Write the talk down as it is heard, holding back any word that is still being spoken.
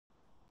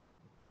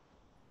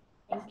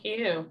Thank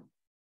you.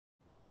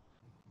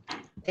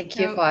 Thank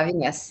you for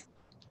having us.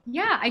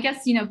 Yeah, I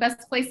guess,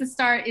 best place to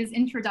start is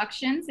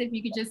introductions. If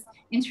you could just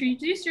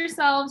introduce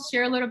yourselves,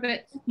 share a little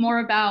bit more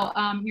about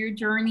your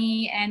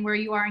journey and where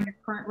you are in your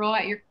current role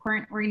at your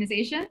current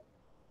organization.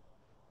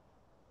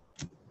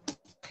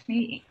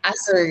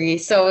 Absolutely.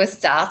 So we'll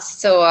start.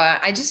 So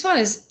I just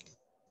want to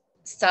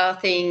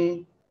start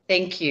saying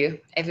thank you,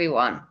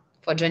 everyone,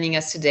 for joining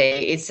us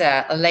today. It's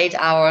a late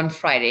hour on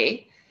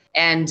Friday,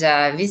 and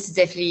this is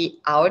definitely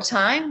our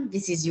time.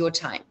 This is your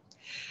time.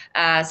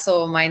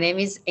 So my name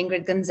is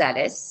Ingrid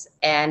Gonzalez,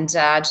 and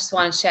I just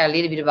want to share a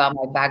little bit about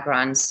my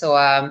background. So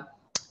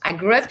I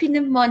grew up in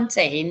the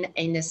mountain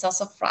in the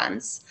south of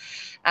France.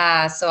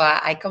 So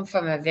I come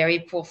from a very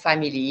poor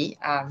family,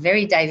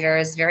 very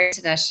diverse, very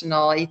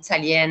international,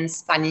 Italian,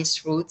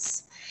 Spanish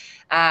roots.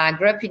 I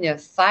grew up in a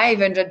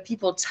 500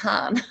 people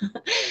town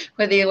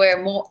where there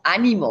were more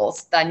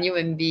animals than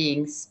human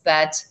beings,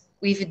 but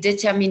with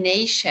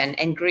determination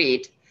and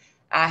grit.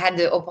 I had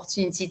the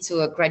opportunity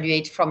to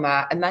graduate from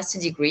a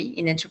master's degree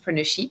in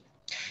entrepreneurship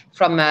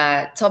from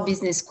a top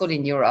business school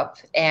in Europe.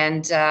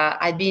 And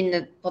I've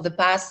been for the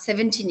past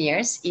 17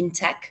 years in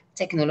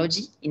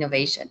technology,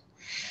 innovation.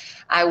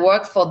 I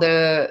work for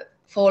the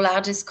 4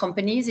 largest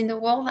companies in the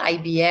world,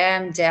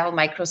 IBM, Dell,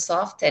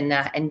 Microsoft,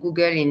 and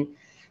Google in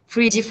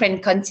 3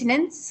 different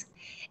continents.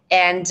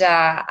 And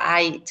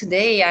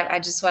today I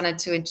just wanted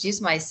to introduce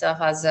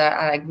myself as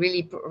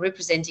really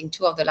representing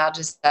 2 of the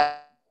largest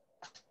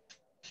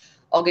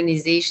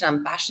organization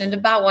I'm passionate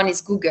about. One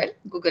is Google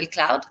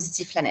Cloud,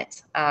 Positive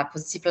Planet.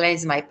 Positive Planet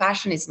is my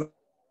passion, it's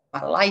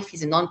my life,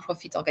 is a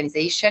non-profit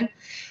organization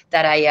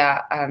that I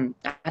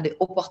had the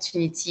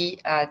opportunity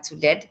to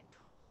lead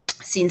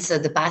since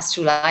the past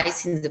July,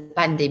 since the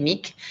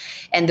pandemic.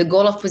 And the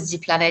goal of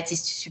Positive Planet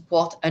is to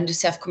support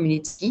underserved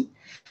community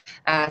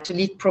to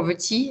leave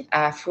poverty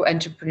through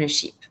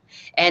entrepreneurship.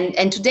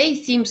 And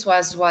today's themes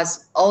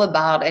was all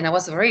about, and I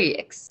was very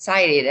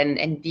excited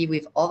and be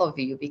with all of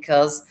you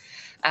because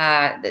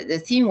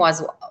the theme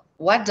was,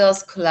 what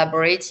does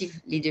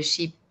collaborative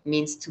leadership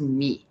means to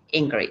me,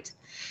 Ingrid?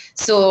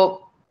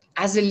 So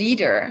as a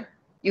leader,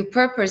 your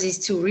purpose is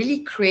to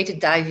really create a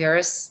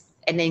diverse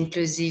and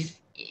inclusive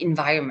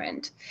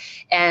environment,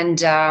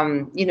 and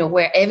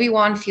where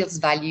everyone feels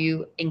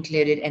valued,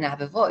 included, and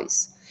have a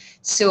voice.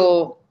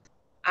 So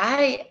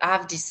I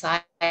have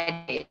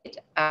decided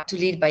to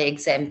lead by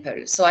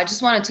example. So I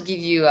just wanted to give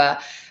you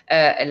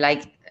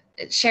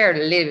share a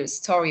little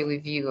story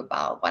with you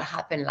about what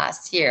happened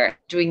last year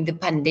during the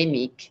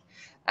pandemic.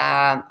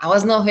 I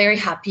was not very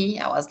happy.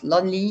 I was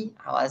lonely.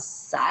 I was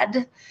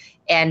sad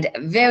and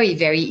very,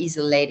 very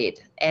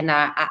isolated. And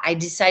I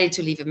decided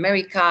to leave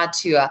America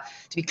to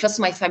be close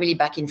to my family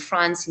back in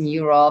France, in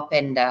Europe,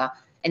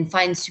 and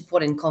find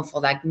support and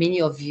comfort like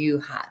many of you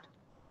had.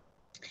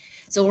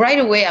 So right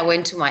away, I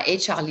went to my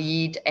HR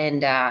lead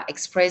and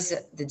expressed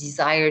the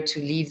desire to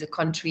leave the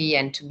country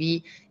and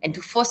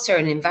to foster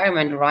an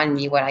environment around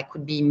me where I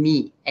could be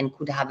me and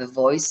could have a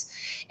voice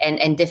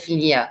and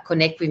definitely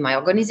connect with my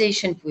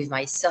organization, with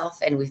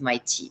myself, and with my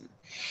team.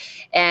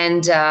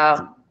 And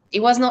it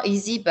was not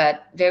easy,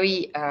 but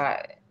very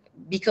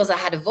because I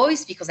had a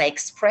voice, because I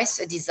expressed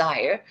a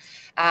desire,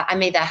 I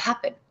made that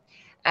happen.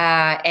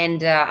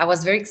 And I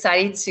was very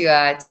excited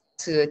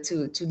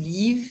to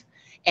leave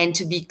and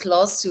to be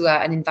close to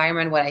an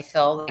environment where I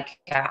felt like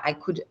I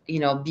could,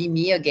 be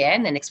me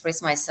again and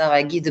express myself.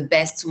 I give the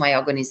best to my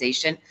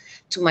organization,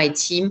 to my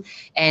team,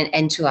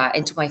 and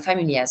to my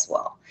family as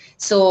well.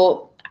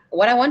 So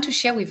what I want to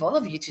share with all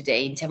of you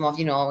today, in terms of,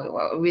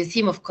 with the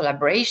theme of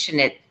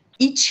collaboration,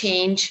 it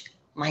changed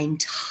my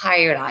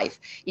entire life.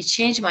 It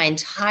changed my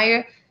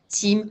entire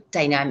team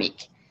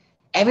dynamic.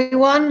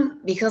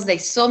 Everyone, because they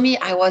saw me,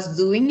 I was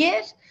doing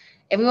it.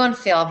 Everyone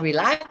felt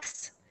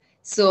relaxed.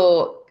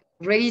 So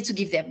ready to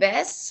give their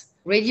best,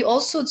 ready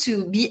also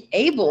to be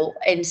able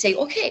and say,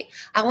 okay,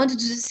 I want to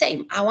do the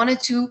same. I wanted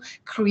to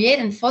create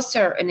and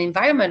foster an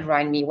environment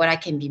around me where I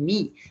can be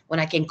me, when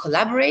I can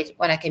collaborate,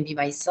 when I can be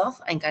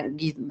myself and can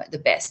give the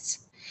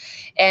best.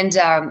 And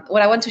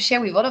what I want to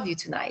share with all of you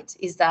tonight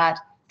is that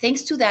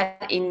thanks to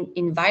that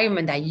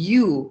environment that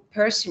you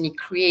personally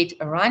create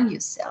around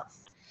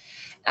yourself,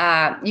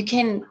 you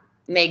can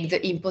make the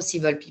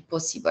impossible be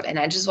possible. And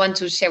I just want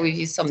to share with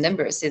you some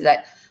numbers, is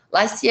that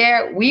last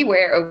year, we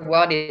were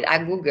awarded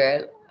at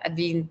Google as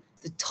being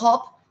the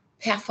top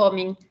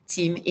performing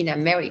team in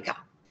America.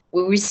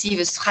 We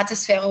received a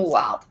Stratosphere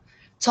Award,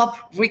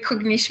 top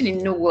recognition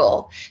in the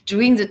world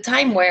during the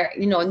time where,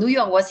 New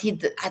York was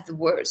hit at the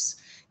worst.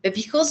 But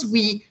because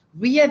we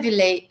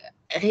reevaluate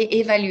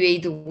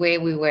the way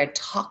we were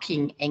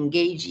talking,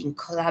 engaging,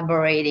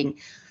 collaborating,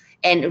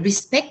 and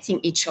respecting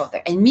each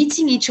other and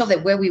meeting each other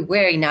where we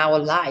were in our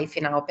life,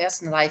 in our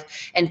personal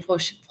life and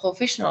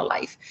professional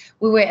life,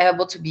 we were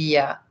able to be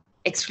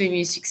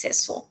extremely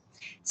successful.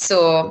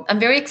 So I'm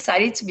very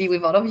excited to be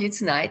with all of you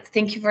tonight.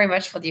 Thank you very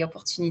much for the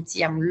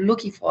opportunity. I'm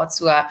looking forward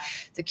to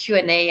the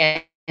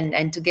Q&A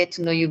and to get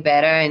to know you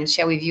better and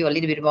share with you a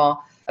little bit more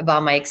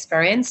about my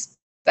experience.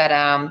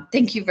 But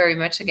thank you very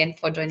much again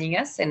for joining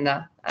us, and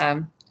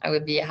I will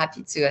be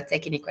happy to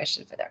take any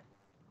questions further.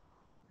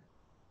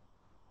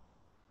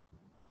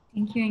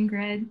 Thank you,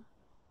 Ingrid.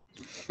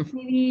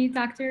 Maybe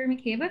Dr.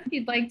 McCabe, if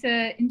you'd like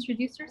to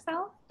introduce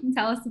yourself and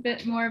tell us a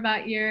bit more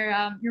about your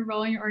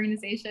role in your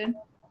organization.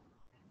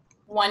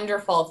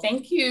 Wonderful.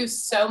 Thank you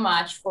so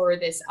much for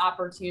this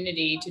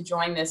opportunity to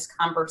join this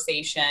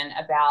conversation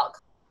about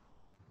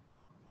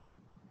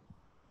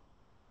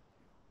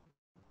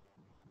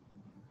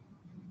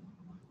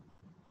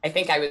I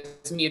think I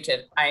was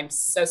muted. I'm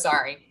so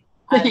sorry.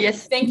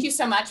 Yes. Thank you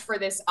so much for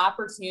this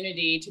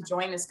opportunity to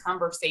join this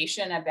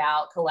conversation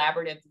about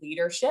collaborative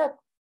leadership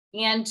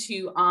and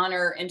to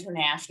honor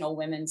International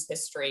Women's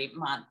History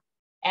Month.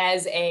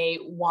 As a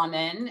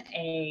woman,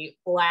 a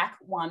Black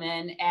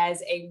woman,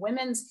 as a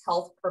women's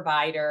health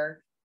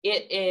provider,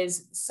 it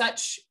is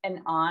such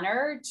an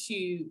honor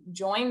to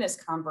join this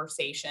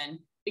conversation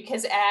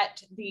because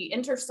at the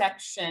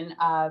intersection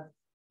of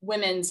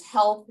women's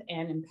health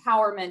and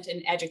empowerment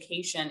and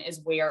education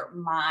is where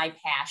my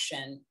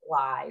passion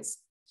lies.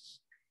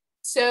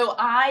 So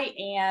I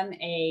am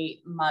a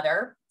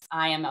mother,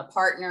 I am a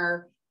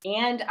partner,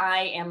 and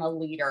I am a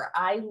leader.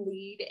 I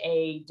lead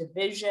a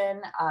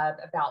division of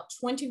about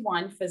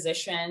 21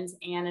 physicians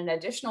and an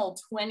additional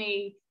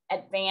 20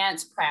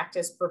 advanced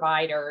practice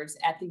providers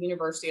at the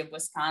University of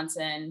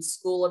Wisconsin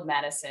School of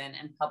Medicine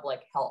and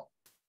Public Health.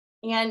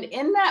 And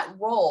in that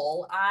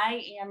role,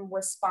 I am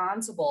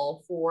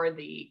responsible for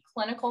the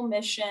clinical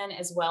mission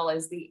as well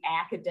as the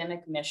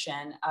academic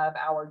mission of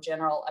our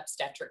general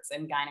obstetrics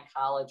and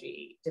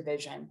gynecology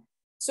division.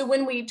 So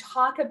when we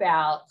talk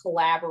about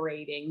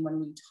collaborating, when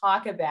we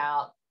talk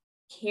about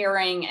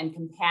caring and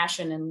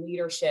compassion and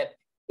leadership,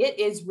 it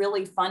is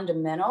really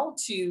fundamental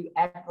to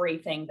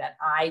everything that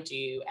I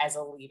do as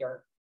a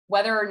leader,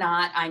 whether or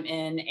not I'm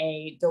in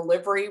a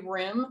delivery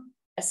room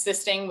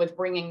assisting with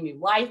bringing new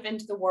life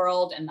into the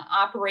world, in the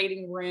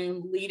operating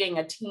room, leading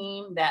a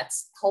team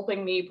that's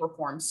helping me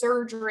perform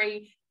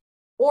surgery,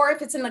 or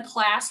if it's in the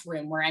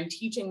classroom where I'm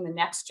teaching the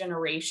next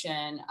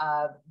generation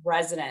of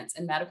residents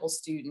and medical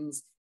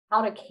students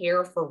how to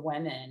care for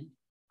women.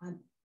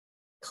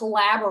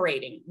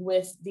 Collaborating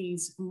with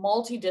these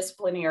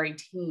multidisciplinary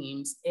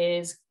teams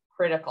is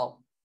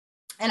critical.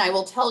 And I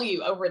will tell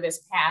you, over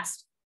this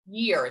past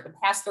year, the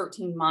past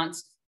 13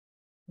 months,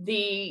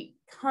 the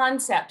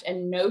concept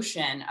and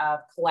notion of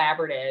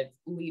collaborative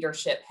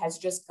leadership has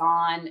just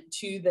gone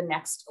to the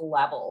next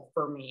level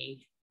for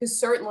me, because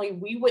certainly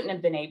we wouldn't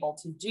have been able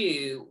to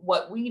do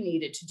what we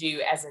needed to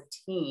do as a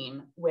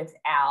team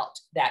without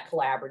that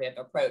collaborative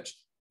approach.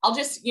 I'll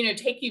just,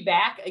 take you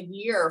back a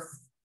year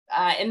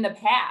in the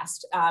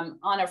past. On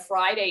a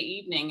Friday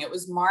evening, it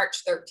was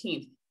March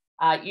 13th.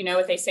 You know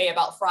what they say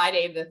about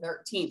Friday the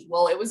 13th?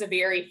 Well, it was a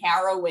very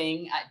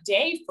harrowing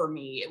day for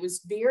me. It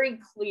was very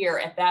clear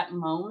at that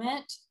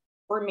moment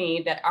for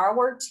me that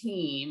our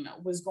team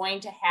was going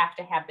to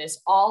have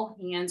this all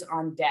hands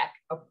on deck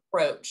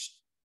approach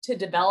to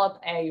develop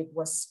a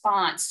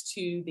response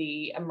to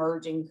the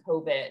emerging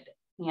COVID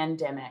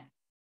pandemic.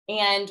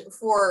 And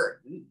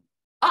for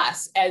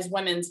us as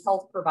women's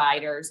health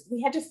providers,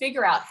 we had to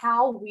figure out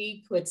how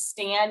we could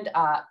stand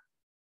up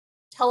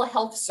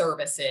telehealth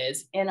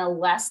services in a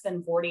less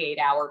than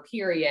 48-hour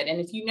period. And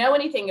if you know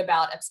anything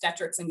about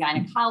obstetrics and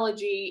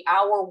gynecology,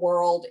 our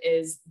world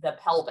is the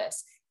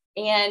pelvis.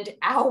 And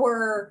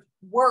our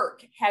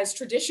work has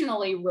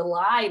traditionally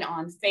relied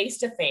on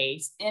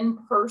face-to-face,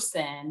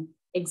 in-person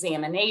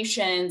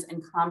examinations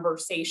and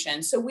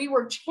conversations. So we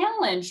were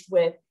challenged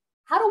with,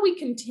 how do we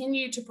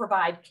continue to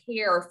provide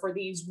care for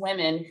these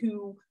women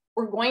who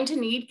were going to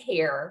need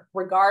care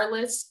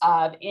regardless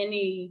of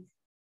any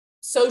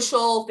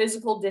social,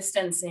 physical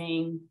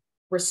distancing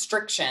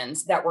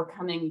restrictions that were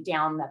coming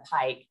down the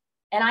pike?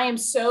 And I am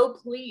so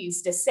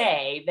pleased to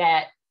say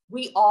that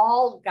we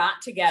all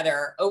got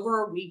together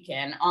over a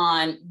weekend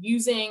on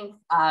using,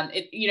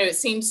 it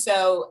seems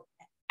so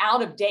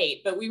out of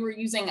date, but we were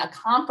using a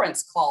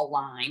conference call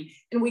line,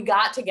 and we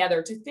got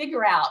together to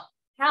figure out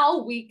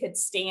how we could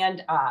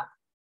stand up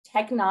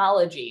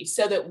technology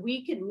so that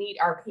we could meet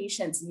our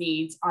patients'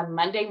 needs on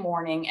Monday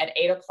morning at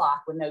 8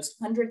 o'clock when those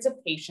hundreds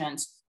of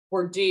patients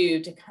were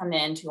due to come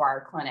into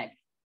our clinic.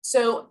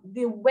 So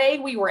the way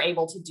we were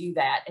able to do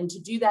that, and to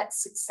do that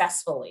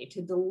successfully,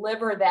 to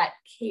deliver that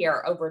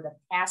care over the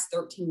past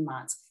 13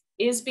 months,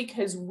 is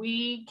because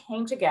we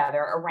came together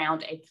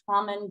around a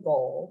common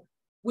goal.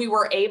 We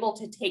were able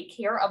to take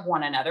care of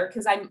one another,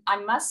 because I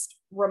must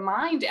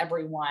remind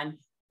everyone,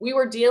 we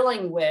were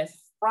dealing with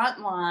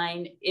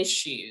frontline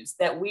issues,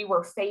 that we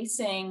were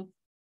facing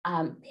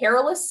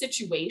perilous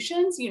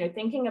situations,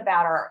 thinking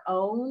about our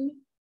own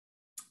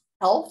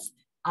health,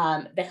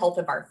 the health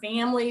of our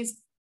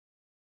families.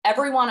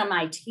 Everyone on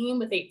my team,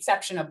 with the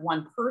exception of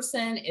one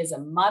person, is a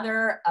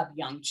mother of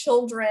young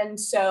children.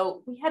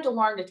 So we had to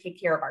learn to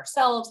take care of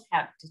ourselves,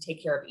 have to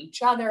take care of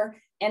each other,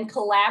 and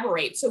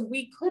collaborate so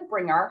we could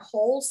bring our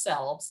whole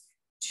selves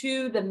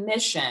to the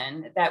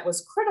mission that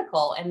was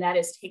critical, and that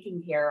is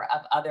taking care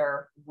of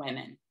other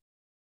women.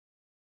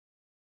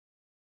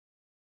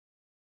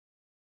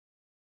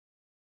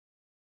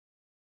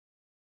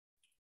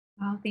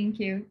 Oh, thank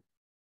you.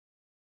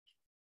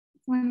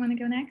 Someone want to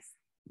go next?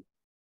 I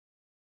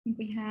think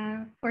we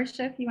have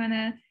Portia, if you want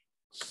to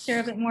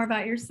share a bit more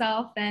about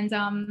yourself and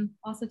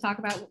also talk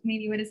about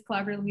maybe what does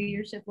collaborative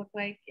leadership look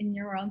like in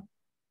your world.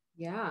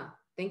 Yeah,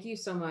 thank you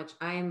so much.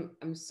 I'm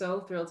so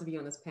thrilled to be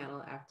on this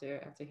panel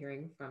after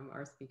hearing from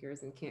our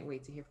speakers, and can't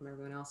wait to hear from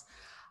everyone else.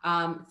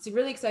 It's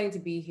really exciting to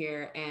be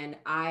here, and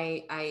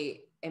I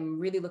am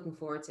really looking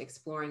forward to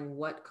exploring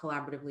what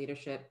collaborative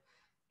leadership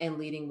and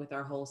leading with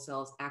our whole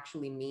selves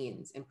actually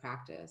means in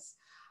practice.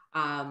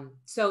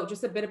 So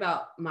just a bit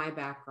about my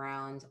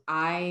background.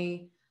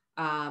 I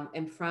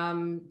am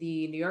from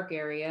the New York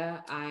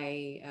area.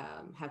 I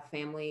have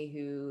family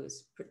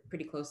who's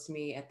pretty close to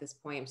me at this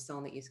point. I'm still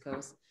on the East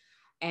Coast.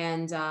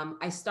 And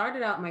I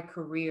started out my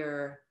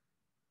career,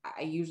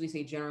 I usually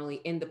say generally,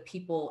 in the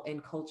people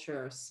and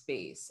culture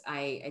space.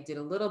 I did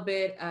a little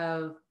bit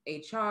of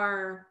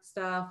HR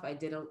stuff. I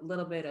did a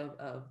little bit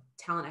of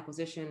talent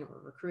acquisition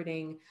or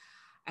recruiting.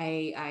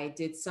 I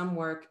did some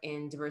work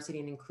in diversity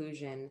and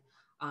inclusion,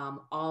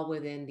 all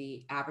within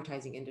the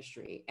advertising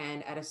industry.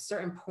 And at a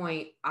certain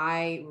point,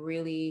 I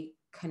really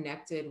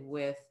connected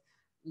with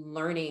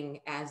learning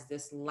as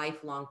this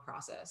lifelong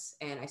process.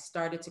 And I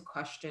started to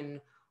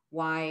question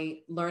why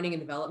learning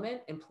and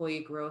development, employee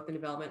growth and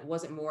development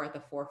wasn't more at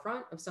the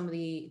forefront of some of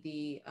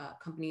the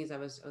companies I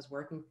was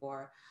working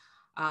for.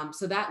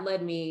 So that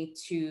led me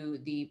to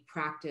the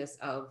practice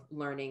of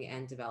learning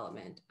and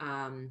development.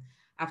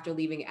 After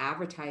leaving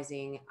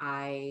advertising,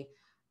 I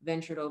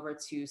ventured over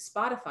to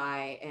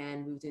Spotify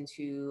and moved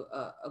into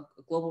a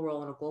global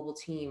role in a global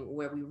team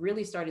where we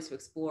really started to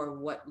explore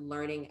what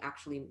learning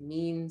actually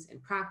means in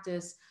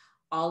practice,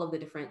 all of the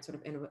different sort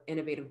of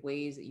innovative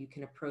ways that you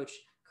can approach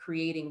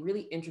creating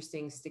really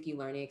interesting, sticky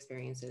learning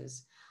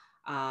experiences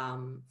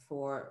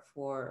for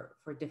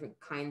different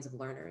kinds of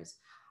learners.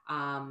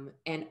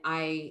 And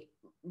I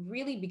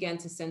really began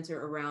to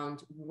center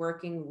around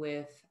working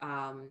with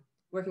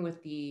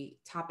the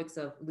topics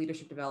of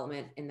leadership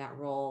development in that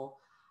role,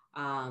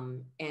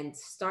 and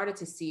started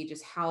to see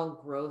just how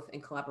growth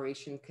and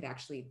collaboration could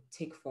actually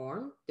take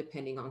form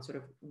depending on sort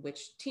of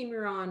which team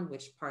you're on,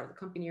 which part of the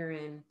company you're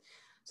in.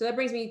 So that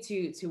brings me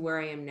to where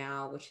I am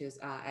now, which is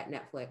at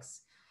Netflix.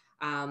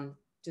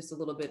 Just a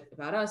little bit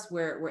about us.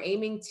 We're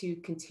aiming to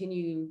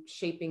continue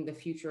shaping the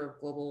future of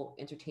global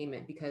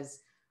entertainment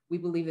because we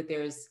believe that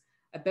there's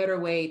a better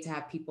way to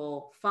have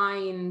people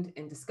find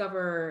and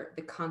discover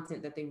the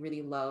content that they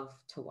really love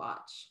to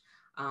watch.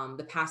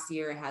 The past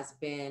year has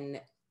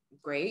been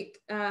great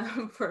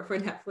for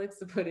Netflix,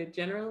 to put it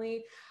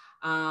generally.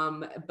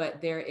 But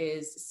there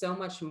is so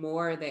much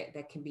more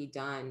that can be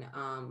done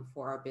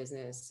for our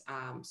business.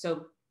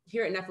 So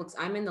here at Netflix,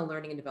 I'm in the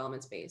learning and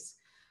development space.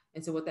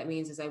 And so what that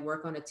means is I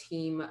work on a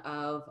team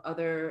of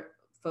other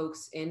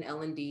folks in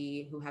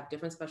L&D who have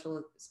different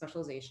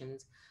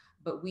specializations,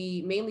 but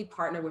we mainly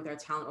partner with our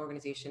talent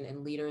organization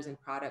and leaders in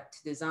product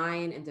to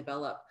design and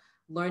develop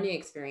learning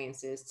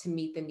experiences to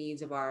meet the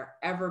needs of our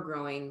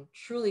ever-growing,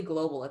 truly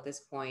global at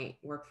this point,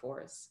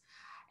 workforce.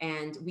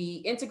 And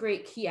we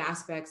integrate key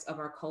aspects of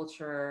our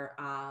culture,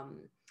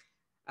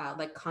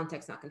 like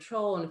context, not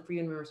control, and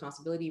freedom and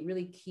responsibility,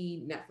 really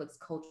key Netflix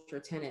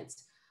culture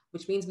tenets,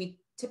 which means we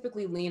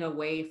typically lean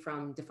away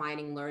from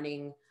defining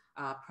learning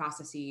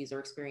processes or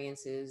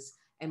experiences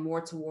and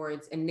more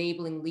towards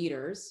enabling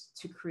leaders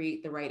to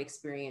create the right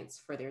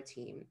experience for their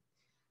team.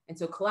 And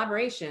so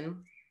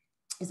collaboration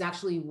is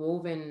actually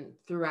woven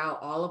throughout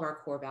all of our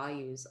core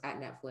values at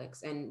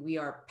Netflix. And we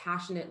are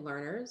passionate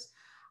learners,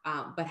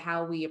 but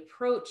how we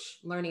approach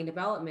learning and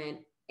development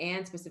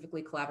and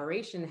specifically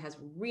collaboration has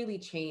really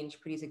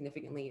changed pretty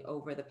significantly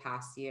over the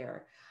past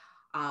year.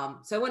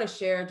 So I want to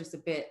share just a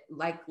bit,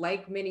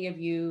 like many of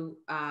you,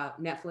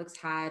 Netflix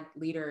had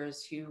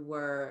leaders who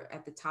were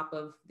at the top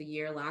of the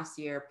year last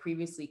year,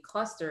 previously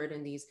clustered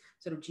in these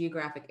sort of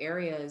geographic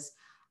areas,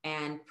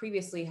 and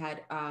previously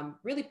had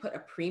really put a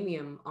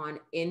premium on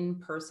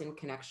in-person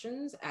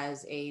connections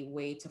as a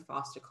way to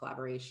foster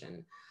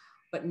collaboration.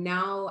 But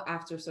now,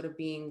 after sort of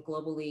being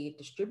globally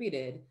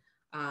distributed,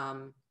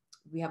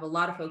 we have a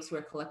lot of folks who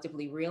are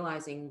collectively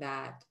realizing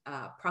that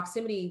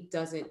proximity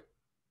doesn't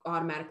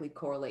automatically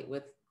correlate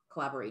with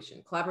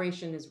collaboration.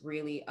 Collaboration is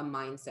really a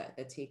mindset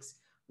that takes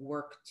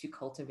work to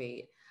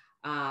cultivate.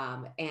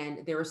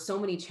 And there are so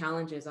many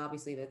challenges,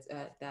 obviously,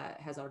 that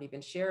has already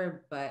been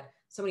shared, but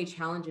so many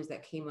challenges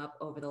that came up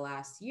over the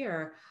last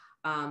year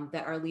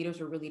that our leaders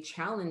were really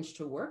challenged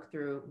to work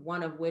through.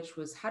 One of which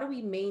was, how do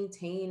we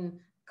maintain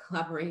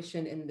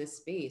collaboration in this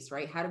space,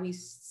 right? How do we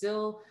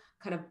still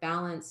kind of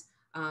balance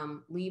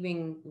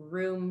leaving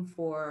room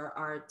for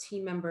our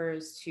team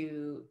members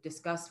to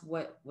discuss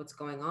what's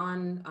going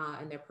on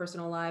in their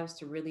personal lives,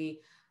 to really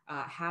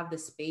have the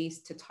space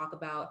to talk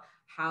about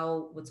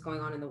how what's going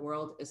on in the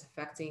world is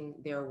affecting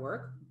their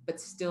work, but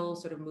still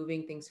sort of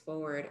moving things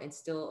forward and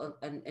still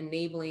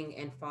enabling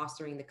and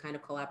fostering the kind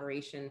of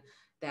collaboration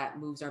that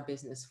moves our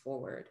business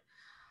forward.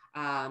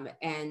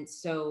 And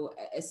so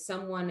as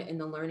someone in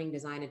the learning,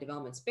 design, and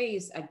development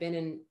space, I've been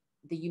in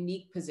the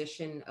unique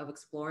position of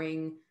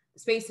exploring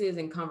spaces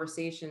and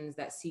conversations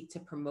that seek to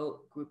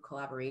promote group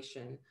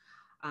collaboration.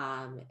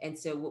 And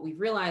so what we've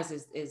realized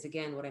is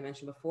again, what I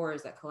mentioned before,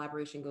 is that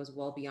collaboration goes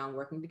well beyond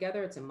working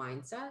together. It's a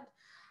mindset.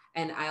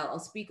 And I'll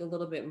speak a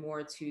little bit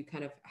more to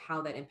kind of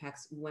how that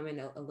impacts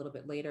women a little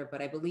bit later.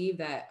 But I believe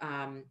that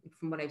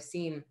from what I've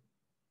seen,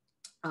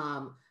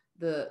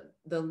 the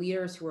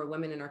leaders who are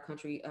women in our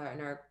country,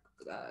 in our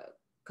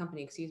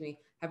company, excuse me,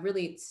 have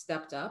really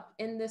stepped up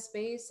in this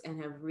space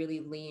and have really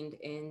leaned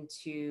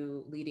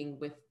into leading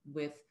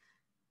with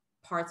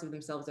parts of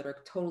themselves that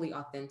are totally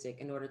authentic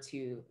in order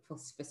to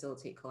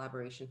facilitate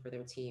collaboration for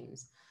their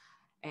teams.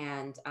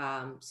 And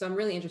so I'm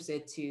really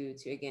interested to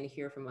again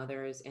hear from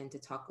others and to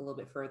talk a little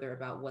bit further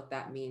about what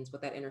that means,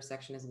 what that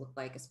intersection has looked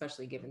like,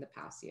 especially given the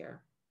past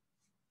year.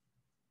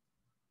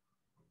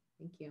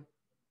 Thank you.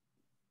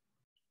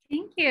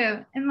 Thank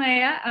you. And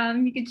Leah,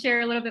 you could share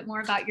a little bit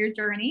more about your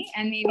journey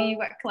and maybe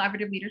what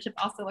collaborative leadership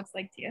also looks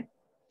like to you.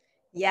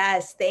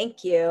 Yes,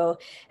 thank you.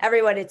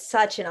 Everyone, it's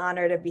such an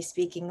honor to be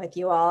speaking with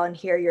you all and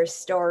hear your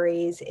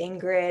stories.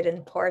 Ingrid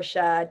and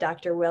Portia,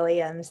 Dr.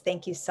 Williams,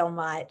 thank you so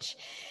much.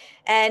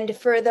 And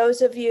for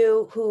those of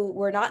you who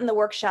were not in the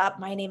workshop,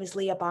 my name is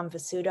Leah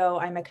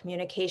Bonvissuto. I'm a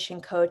communication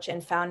coach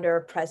and founder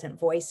of Present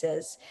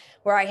Voices,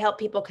 where I help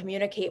people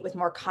communicate with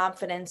more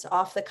confidence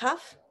off the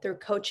cuff through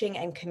coaching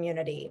and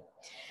community.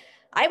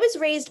 I was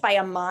raised by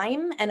a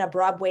mime and a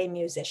Broadway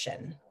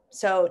musician.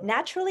 So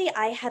naturally,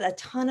 I had a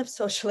ton of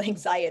social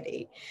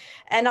anxiety.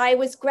 And I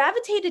was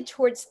gravitated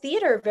towards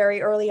theater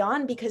very early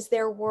on because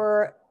there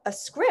were a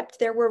script,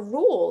 there were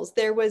rules,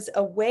 there was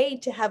a way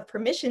to have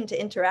permission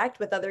to interact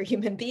with other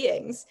human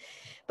beings.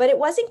 But it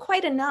wasn't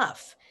quite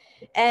enough.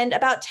 And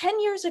about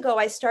 10 years ago,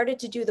 I started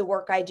to do the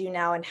work I do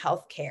now in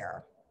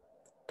healthcare,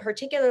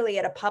 particularly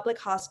at a public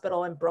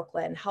hospital in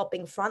Brooklyn,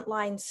 helping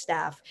frontline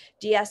staff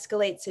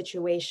de-escalate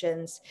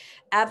situations,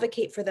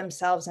 advocate for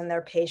themselves and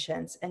their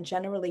patients, and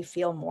generally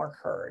feel more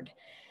heard.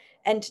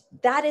 And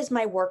that is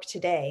my work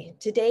today.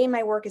 Today,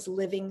 my work is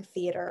living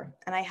theater,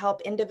 and I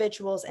help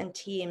individuals and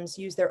teams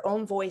use their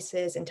own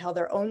voices and tell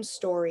their own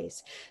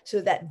stories so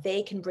that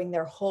they can bring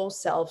their whole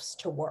selves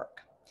to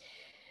work.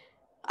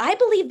 I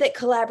believe that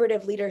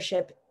collaborative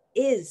leadership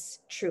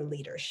is true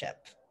leadership.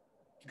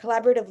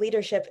 Collaborative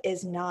leadership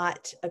is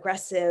not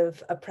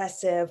aggressive,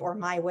 oppressive, or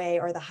my way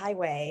or the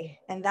highway.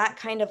 And that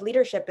kind of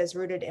leadership is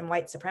rooted in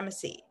white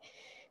supremacy.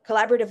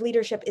 Collaborative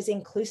leadership is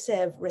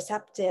inclusive,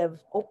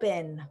 receptive,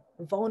 open,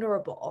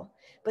 vulnerable,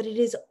 but it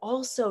is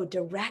also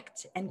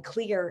direct and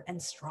clear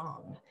and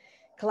strong.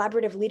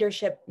 Collaborative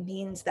leadership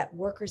means that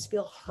workers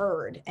feel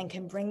heard and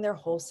can bring their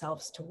whole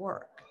selves to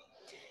work.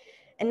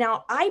 And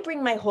now I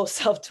bring my whole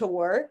self to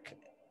work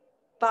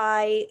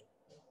by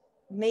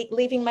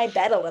leaving my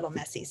bed a little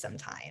messy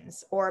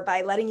sometimes, or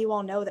by letting you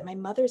all know that my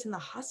mother's in the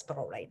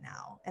hospital right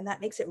now, and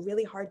that makes it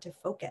really hard to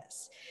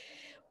focus,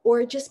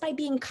 or just by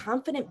being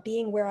confident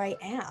being where I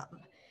am.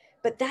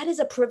 But that is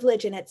a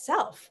privilege in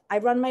itself. I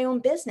run my own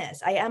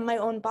business. I am my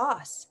own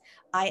boss.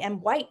 I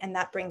am white, and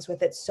that brings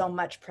with it so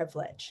much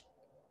privilege.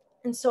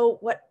 And so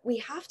what we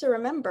have to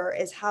remember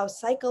is how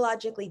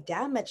psychologically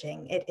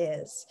damaging it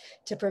is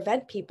to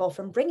prevent people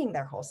from bringing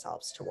their whole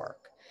selves to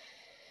work.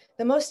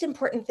 The most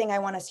important thing I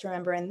want us to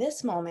remember in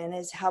this moment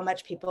is how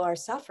much people are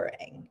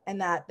suffering, and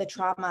that the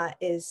trauma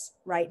is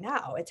right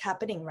now. It's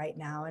happening right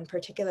now, and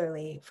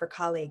particularly for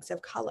colleagues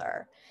of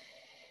color.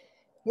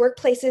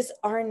 Workplaces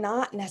are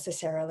not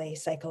necessarily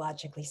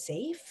psychologically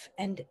safe,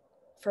 and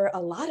for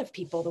a lot of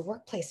people, the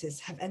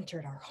workplaces have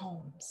entered our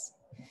homes.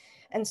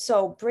 And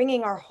so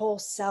bringing our whole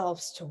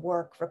selves to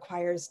work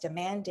requires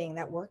demanding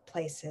that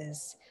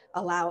workplaces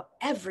allow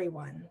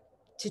everyone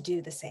to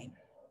do the same.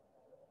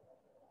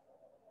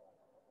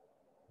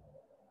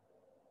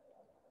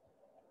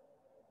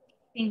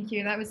 Thank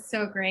you. That was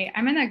so great.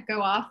 I'm going to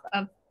go off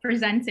of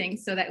presenting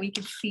so that we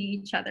could see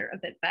each other a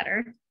bit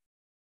better.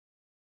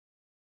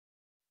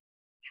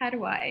 How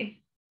do I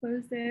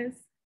close this?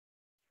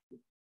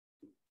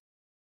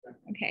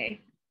 Okay.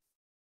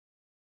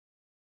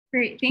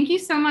 Great. Thank you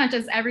so much.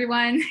 As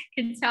everyone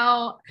can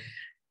tell,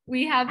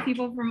 we have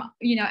people from,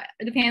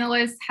 the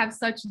panelists have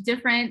such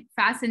different,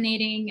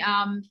 fascinating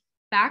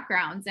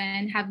backgrounds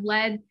and have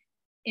led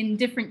in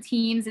different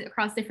teams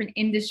across different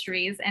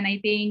industries. And I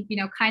think,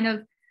 kind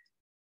of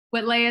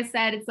what Leah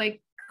said, it's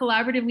like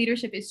collaborative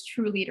leadership is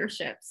true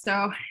leadership.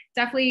 So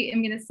definitely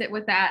I'm going to sit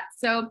with that.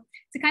 So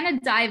to kind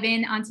of dive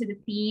in onto the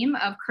theme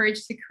of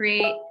courage to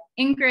create,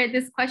 Ingrid,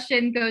 this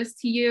question goes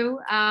to you.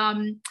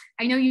 I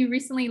know you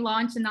recently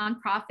launched a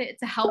nonprofit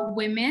to help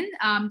women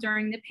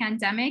during the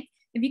pandemic.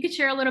 If you could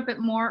share a little bit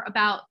more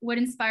about what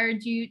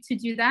inspired you to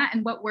do that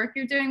and what work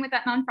you're doing with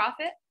that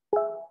nonprofit.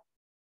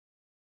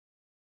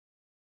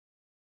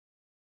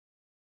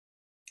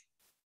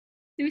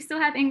 Do we still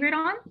have Ingrid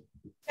on?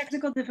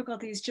 Technical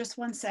difficulties, just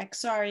one sec,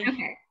 sorry.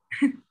 Okay.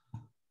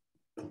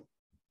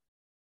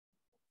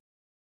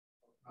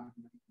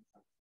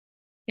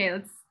 Okay,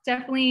 let's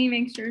definitely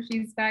make sure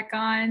she's back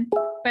on.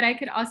 But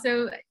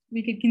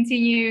we could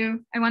continue.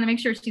 I want to make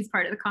sure she's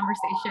part of the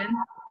conversation.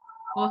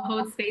 We'll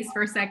hold space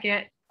for a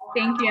second.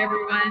 Thank you,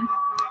 everyone.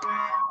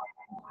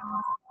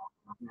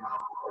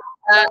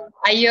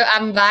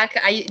 I'm back.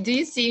 Do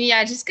you see me?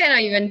 I just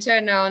cannot even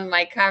turn on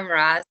my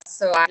camera.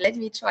 So let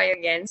me try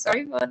again.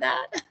 Sorry for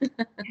that.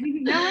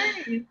 No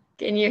worries.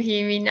 Can you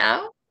hear me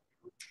now?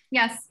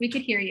 Yes, we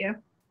could hear you.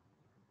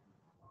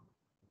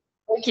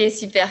 Okay,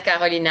 super,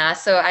 Carolina.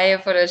 So I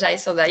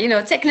apologize for that. You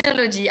know,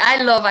 technology.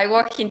 I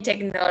work in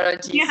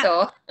technology. Yeah.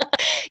 So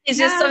it's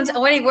just sometimes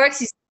when it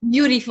works, it's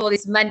beautiful.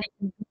 It's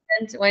magnificent.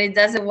 When it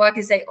doesn't work,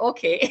 it's like,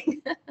 okay.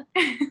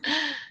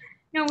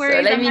 No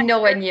worries. So let me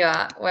know when we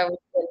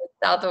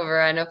start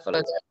over, and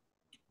apologize.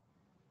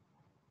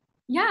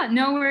 Yeah,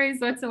 no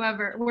worries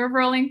whatsoever. We're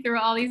rolling through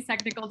all these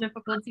technical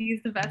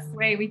difficulties the best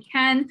way we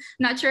can. I'm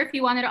not sure if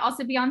you wanted to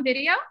also be on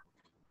video.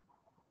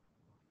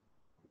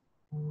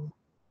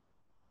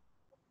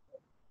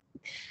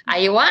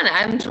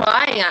 I'm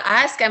trying.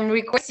 I'm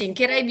requesting.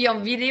 Can I be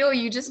on video?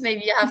 You just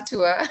maybe have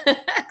to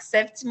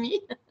accept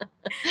me.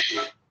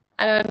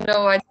 I don't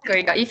know what's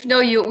going on. If no,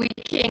 we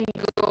can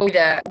go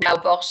now,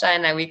 Portia,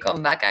 and we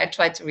come back. I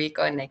try to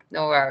reconnect.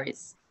 No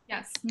worries.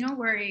 Yes, no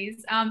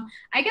worries.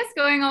 I guess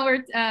going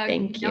over,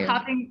 Thank you.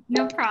 hopping,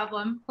 no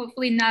problem.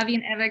 Hopefully Navi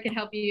and Eva can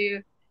help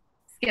you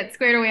get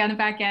squared away on the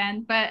back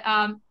end. But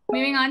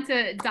moving on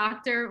to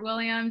Dr.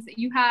 Williams,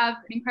 you have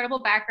an incredible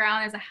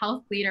background as a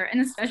health leader, and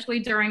especially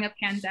during a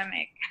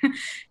pandemic.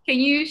 Can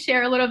you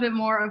share a little bit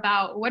more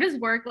about what does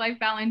work-life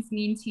balance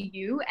mean to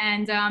you,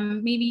 and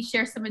maybe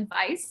share some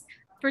advice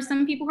for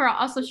some people who are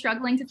also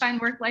struggling to find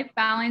work-life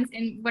balance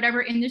in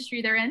whatever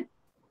industry they're in?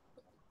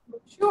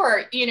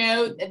 Sure. You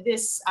know,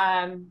 this,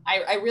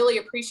 I really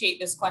appreciate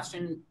this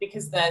question,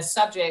 because the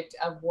subject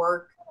of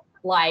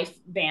work-life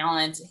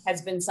balance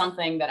has been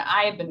something that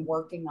I have been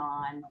working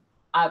on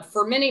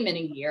for many,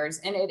 many years.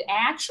 And it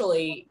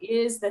actually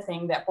is the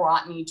thing that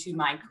brought me to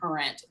my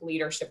current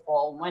leadership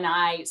role. When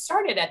I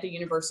started at the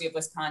University of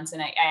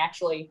Wisconsin, I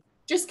actually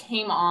just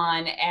came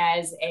on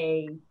as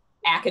an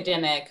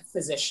academic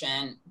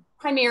physician,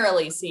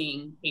 primarily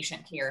seeing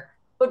patient care.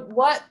 But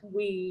what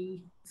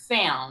we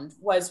found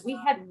was we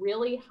had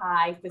really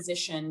high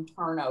physician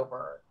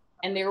turnover,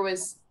 and there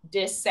was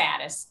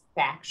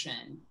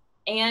dissatisfaction.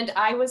 And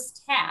I was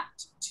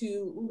tapped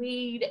to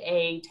lead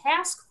a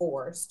task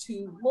force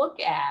to look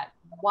at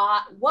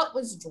what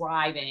was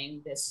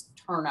driving this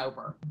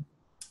turnover.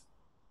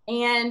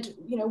 And,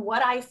 you know,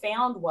 what I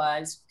found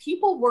was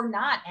people were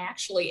not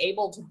actually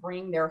able to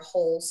bring their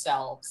whole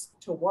selves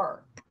to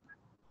work.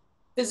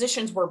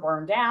 Physicians were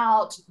burned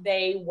out.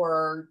 They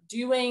were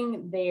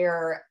doing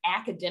their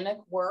academic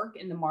work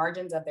in the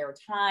margins of their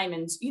time.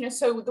 And, you know,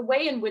 so the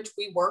way in which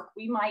we work,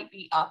 we might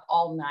be up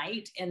all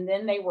night, and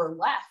then they were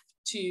left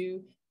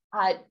to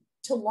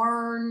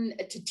learn,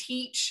 to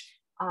teach,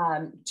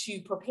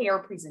 to prepare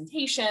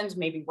presentations,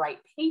 maybe write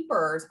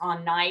papers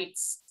on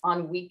nights,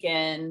 on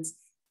weekends.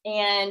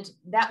 And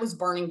that was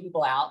burning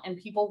people out, and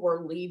people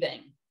were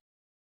leaving.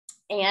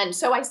 And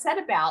so I set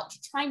about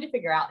trying to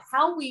figure out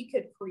how we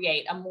could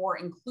create a more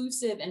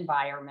inclusive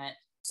environment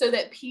so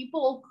that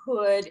people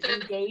could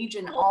engage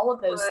in all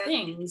of those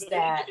things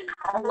that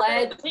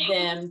led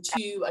them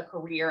to a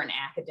career in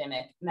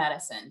academic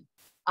medicine.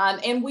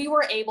 And we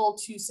were able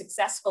to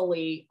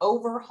successfully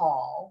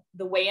overhaul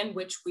the way in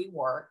which we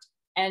worked.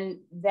 And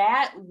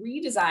that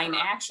redesign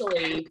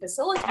actually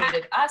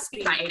facilitated us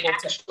being able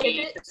to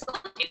pivot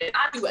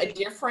to a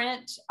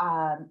different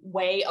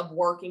way of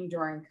working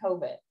during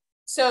COVID.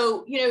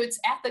 So, you know, it's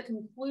at the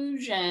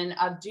conclusion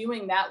of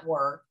doing that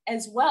work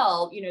as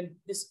well, you know,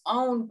 this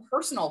own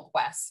personal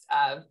quest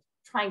of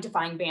trying to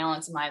find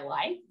balance in my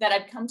life, that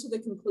I've come to the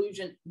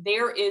conclusion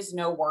there is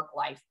no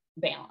work-life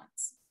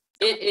balance.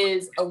 It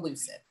is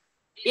elusive.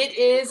 It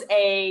is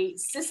a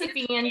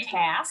Sisyphean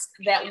task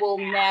that will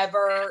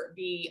never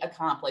be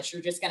accomplished.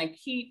 You're just going to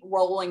keep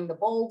rolling the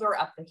boulder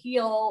up the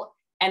hill,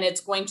 and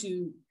it's going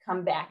to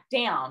come back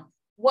down.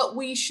 What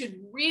we should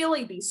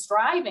really be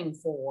striving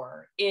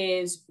for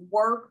is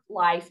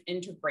work-life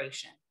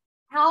integration.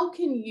 How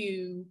can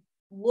you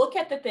look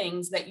at the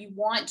things that you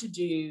want to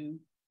do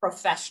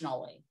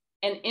professionally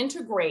and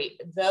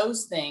integrate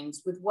those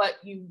things with what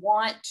you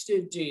want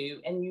to do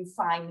and you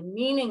find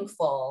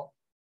meaningful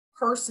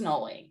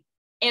personally?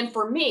 And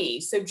for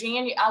me, so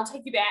I'll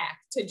take you back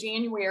to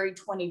January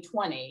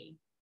 2020.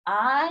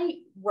 I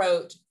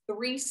wrote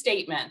 3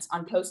 statements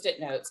on Post-it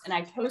notes, and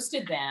I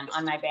posted them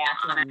on my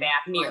bathroom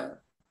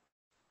mirror.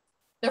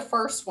 The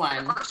first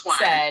one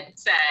said,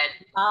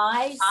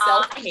 my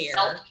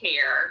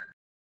self-care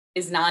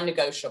is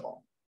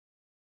non-negotiable.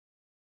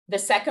 The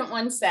second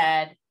one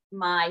said,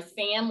 my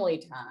family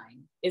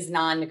time is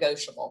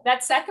non-negotiable.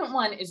 That second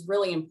one is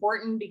really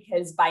important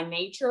because by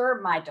nature,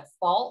 my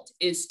default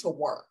is to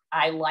work.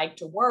 I like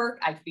to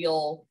work. I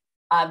feel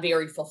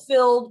very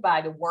fulfilled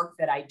by the work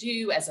that I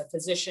do as a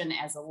physician,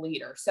 as a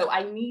leader. So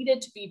I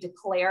needed to be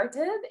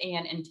declarative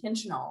and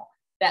intentional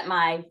that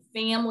my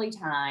family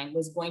time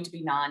was going to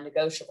be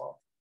non-negotiable.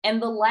 And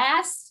the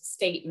last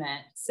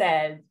statement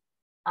said,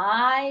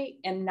 I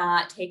am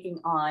not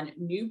taking on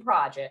new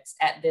projects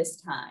at this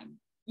time.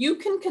 You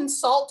can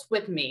consult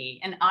with me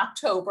in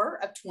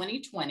October of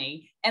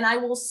 2020, and I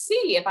will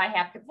see if I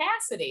have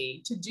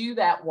capacity to do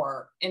that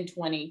work in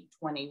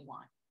 2021.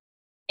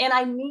 And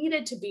I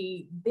needed to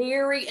be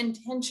very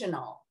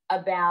intentional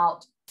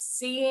about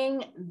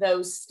seeing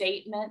those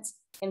statements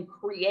and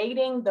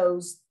creating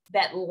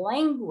that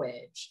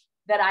language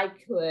that I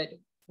could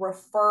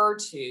refer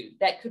to,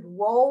 that could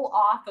roll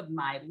off of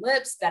my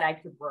lips, that I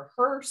could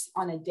rehearse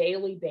on a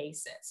daily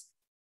basis,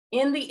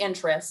 in the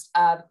interest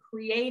of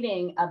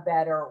creating a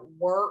better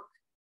work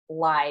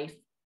life,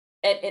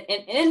 an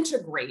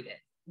integrated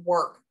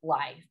work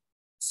life.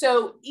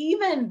 So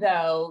even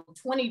though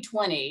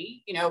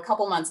 2020, a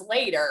couple months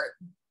later,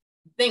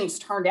 things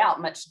turned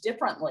out much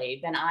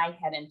differently than I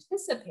had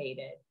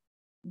anticipated,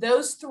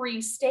 those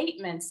 3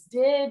 statements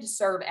did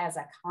serve as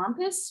a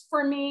compass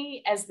for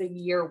me as the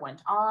year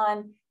went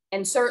on.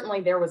 And certainly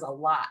there was a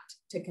lot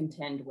to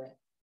contend with.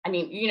 I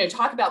mean,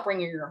 talk about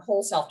bringing your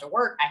whole self to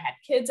work. I had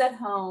kids at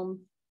home.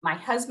 My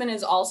husband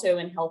is also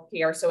in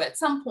healthcare. So at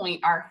some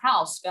point, our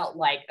house felt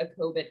like a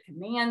COVID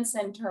command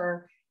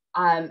center.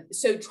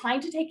 So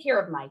trying to take care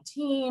of my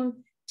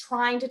team,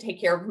 trying to take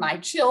care of my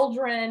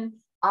children.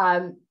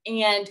 And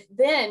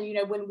then,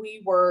 when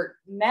we were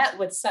met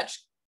with such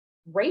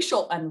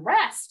racial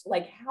unrest,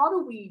 like, how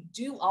do we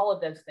do all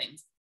of those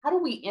things? How do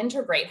we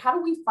integrate? How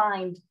do we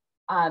find,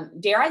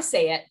 dare I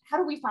say it, how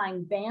do we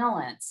find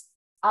balance?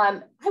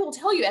 I will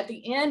tell you, at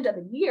the end of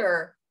the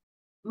year,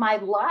 my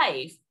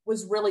life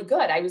was really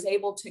good. I was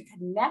able to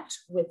connect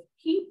with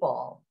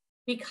people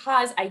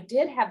because I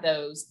did have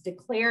those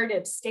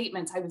declarative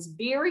statements. I was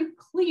very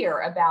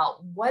clear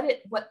about what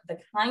the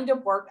kind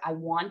of work I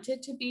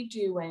wanted to be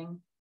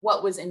doing,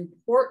 what was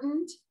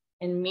important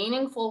and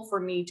meaningful for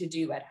me to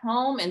do at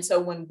home. And so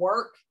when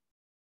work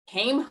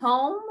came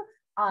home,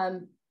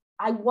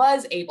 I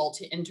was able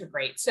to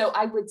integrate. So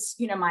I would,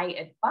 my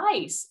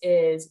advice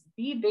is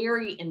be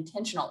very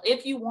intentional.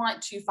 If you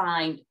want to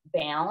find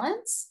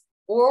balance,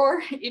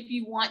 or if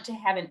you want to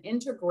have an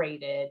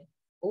integrated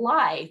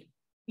life,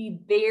 be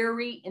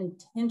very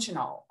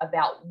intentional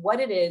about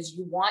what it is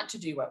you want to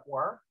do at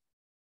work.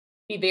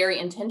 Be very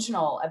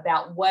intentional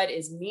about what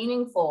is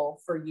meaningful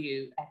for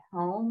you at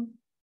home,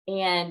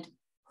 and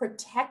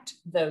protect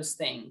those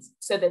things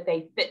so that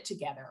they fit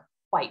together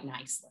quite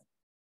nicely.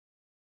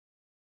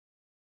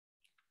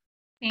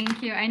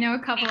 Thank you. I know a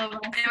couple of us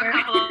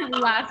were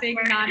laughing,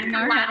 nodding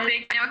our heads.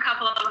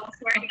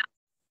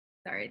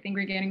 Sorry, I think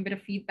we're getting a bit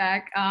of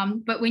feedback.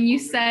 But when you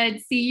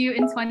said, see you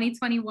in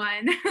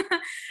 2021,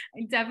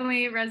 it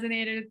definitely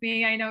resonated with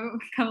me. I know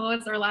a couple of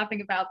us are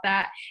laughing about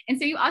that. And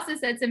so you also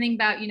said something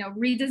about,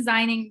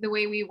 redesigning the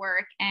way we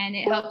work, and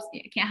it helps.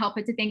 I can't help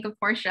but to think of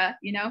Portia,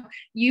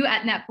 you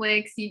at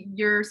Netflix,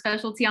 your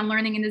specialty on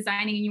learning and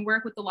designing, and you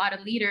work with a lot of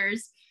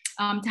leaders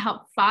to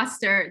help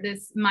foster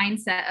this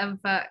mindset of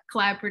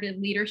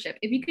collaborative leadership.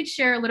 If you could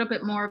share a little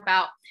bit more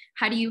about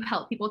how do you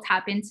help people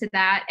tap into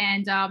that,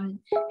 and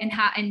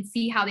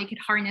see how they could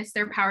harness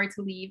their power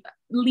to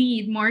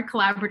lead more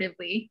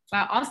collaboratively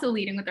while also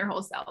leading with their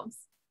whole selves.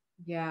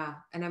 Yeah,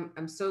 and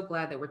I'm so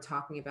glad that we're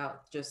talking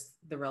about just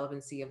the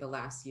relevancy of the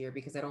last year,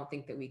 because I don't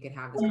think that we could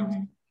have this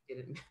conversation if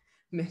we didn't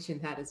mention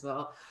that as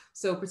well.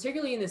 So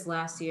particularly in this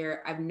last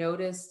year, I've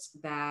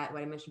noticed that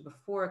what I mentioned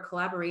before,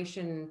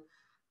 collaboration,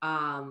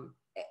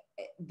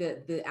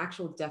 the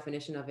actual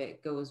definition of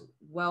it goes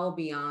well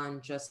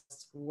beyond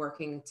just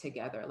working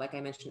together. Like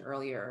I mentioned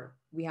earlier,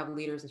 we have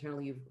leaders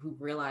internally who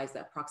realize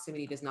that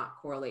proximity does not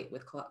correlate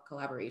with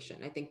collaboration.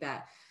 I think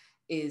that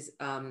is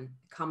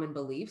common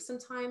belief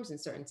sometimes in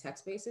certain tech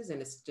spaces,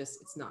 and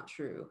it's not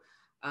true.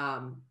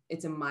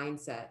 It's a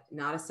mindset,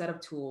 not a set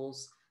of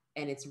tools,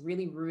 and it's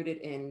really rooted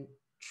in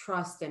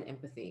trust and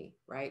empathy,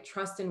 right?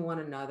 Trust in one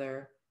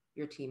another,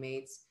 your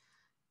teammates,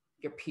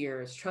 your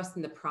peers, trust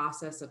in the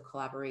process of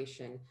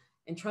collaboration,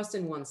 and trust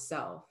in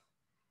oneself.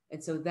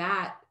 And so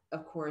that,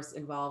 of course,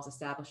 involves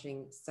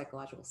establishing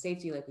psychological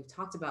safety, like we've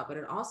talked about, but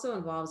it also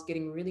involves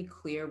getting really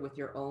clear with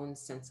your own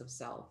sense of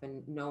self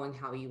and knowing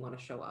how you want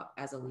to show up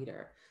as a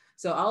leader.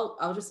 So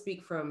I'll just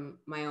speak from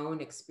my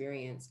own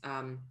experience.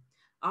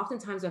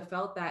 Oftentimes I've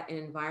felt that in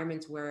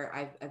environments where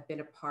I've been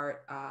a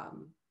part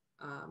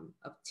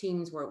of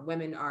teams where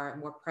women are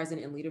more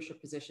present in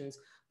leadership positions,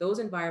 those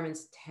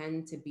environments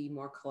tend to be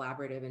more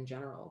collaborative in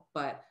general.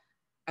 But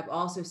I've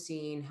also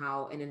seen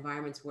how in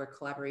environments where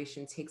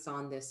collaboration takes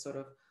on this sort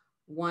of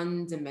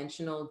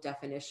one-dimensional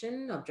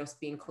definition of just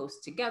being close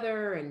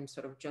together and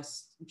sort of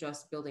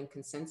just building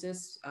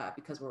consensus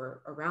because we're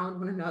around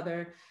one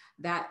another,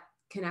 that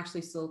can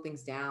actually slow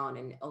things down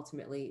and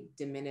ultimately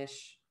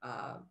diminish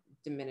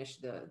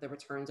the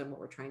returns on what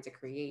we're trying to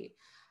create.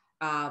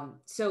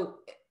 So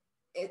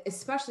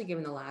especially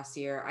given the last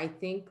year, I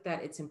think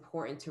that it's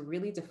important to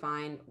really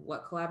define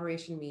what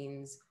collaboration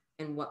means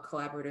and what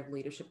collaborative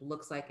leadership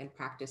looks like in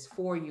practice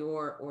for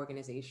your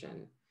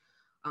organization,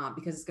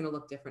 because it's going to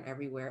look different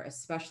everywhere,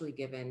 especially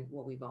given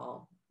what we've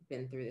all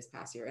been through this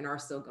past year and are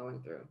still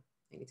going through.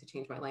 I need to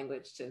change my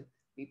language to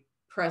be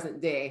present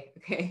day,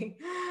 okay?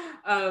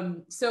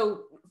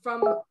 So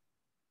from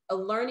a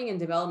learning and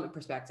development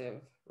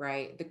perspective,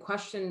 right? The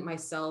question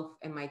myself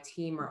and my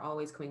team are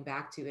always coming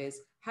back to is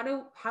how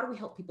do we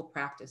help people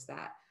practice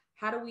that?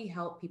 How do we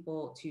help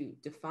people to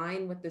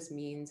define what this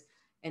means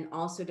and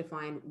also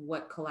define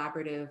what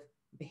collaborative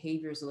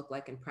behaviors look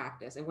like in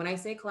practice? And when I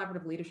say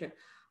collaborative leadership,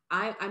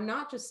 I'm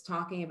not just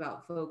talking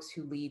about folks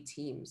who lead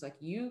teams. Like,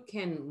 you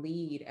can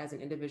lead as an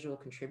individual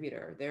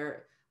contributor.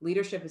 Their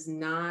leadership is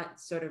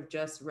not sort of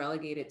just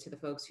relegated to the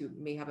folks who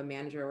may have a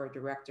manager or a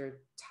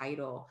director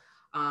title.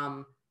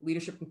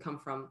 Leadership can come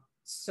from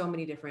so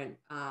many different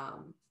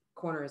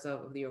corners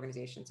of the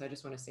organization. So I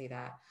just want to say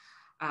that.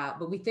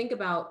 But we think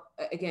about,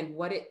 again,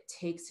 what it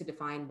takes to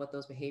define what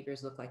those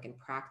behaviors look like in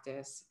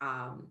practice.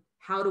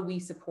 How do we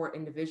support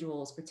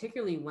individuals,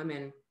 particularly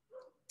women,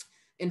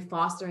 in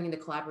fostering the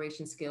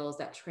collaboration skills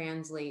that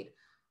translate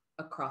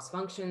across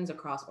functions,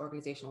 across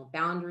organizational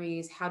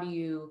boundaries? How do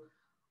you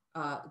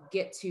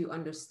get to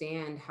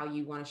understand how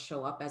you want to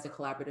show up as a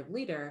collaborative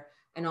leader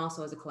and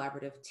also as a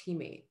collaborative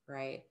teammate,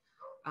 right?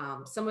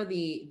 Some of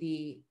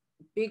the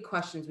big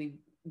questions we've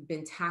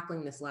been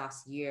tackling this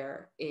last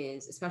year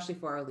is, especially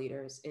for our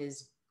leaders,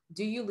 is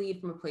do you lead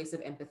from a place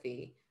of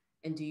empathy,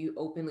 and do you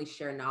openly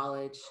share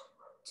knowledge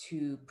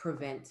to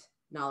prevent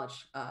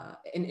knowledge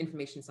and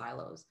information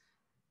silos?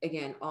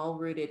 Again, all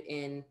rooted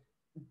in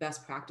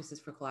best practices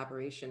for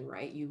collaboration,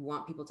 right? You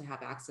want people to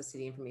have access to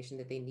the information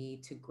that they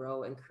need to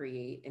grow and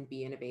create and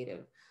be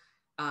innovative.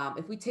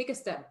 If we take a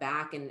step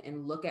back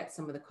and look at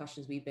some of the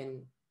questions we've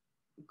been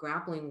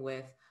grappling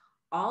with,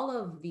 all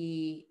of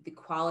the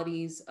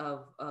qualities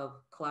of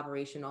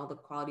collaboration, all the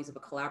qualities of a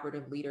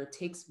collaborative leader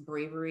takes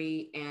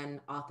bravery and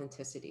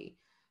authenticity.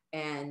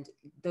 And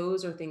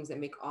those are things that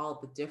make all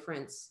the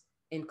difference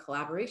in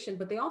collaboration,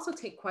 but they also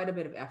take quite a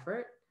bit of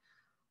effort.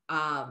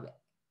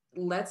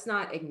 Let's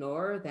not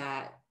ignore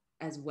that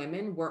as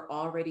women, we're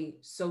already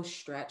so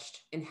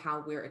stretched in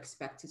how we're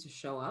expected to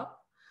show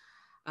up.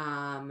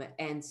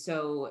 And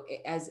so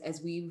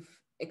as we've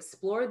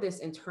explored this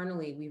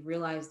internally, we've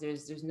realized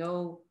there's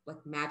no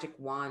like magic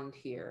wand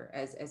here.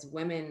 As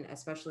women,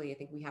 especially, I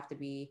think we have to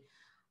be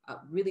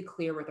really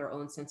clear with our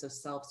own sense of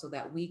self so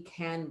that we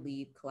can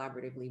lead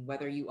collaboratively,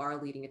 whether you are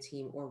leading a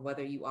team or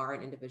whether you are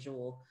an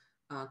individual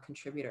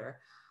contributor.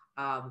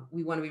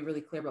 We want to be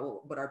really clear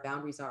about what our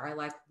boundaries are. I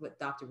like what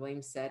Dr.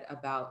 Williams said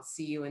about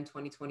see you in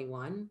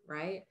 2021,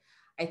 right?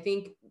 I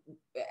think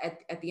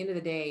at the end of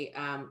the day,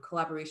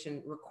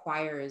 collaboration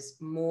requires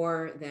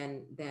more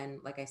than,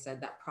 like I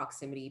said, that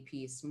proximity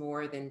piece,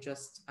 more than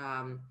just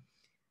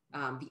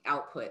the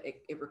output.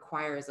 It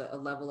requires a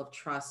level of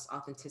trust,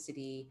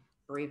 authenticity,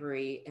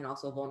 bravery, and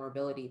also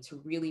vulnerability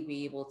to really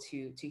be able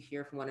to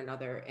hear from one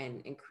another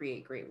and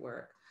create great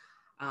work.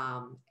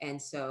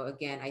 And so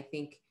again, I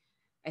think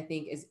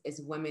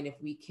as women, if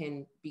we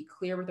can be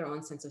clear with our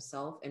own sense of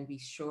self and be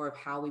sure of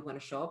how we want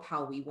to show up,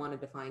 how we want to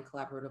define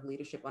collaborative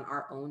leadership on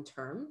our own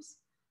terms,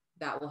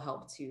 that will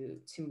help to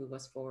move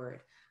us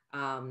forward.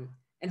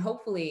 And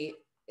hopefully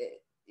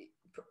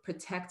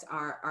protect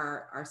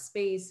our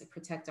space,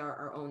 protect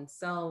our own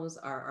selves,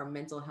 our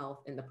mental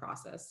health in the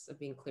process of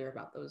being clear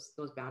about those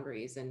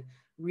boundaries and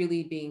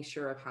really being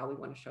sure of how we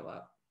want to show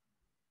up.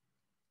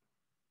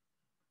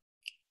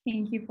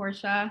 Thank you,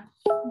 Portia,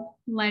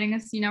 letting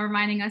us,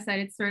 reminding us that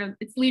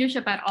it's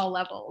leadership at all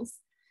levels.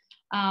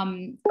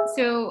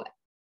 So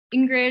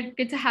Ingrid,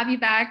 good to have you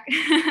back.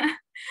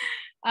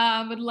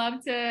 Would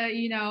love to,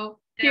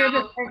 hear a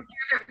bit more.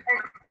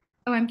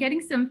 Oh, I'm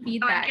getting some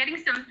feedback.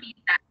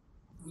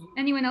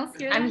 Anyone else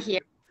here? I'm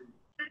here.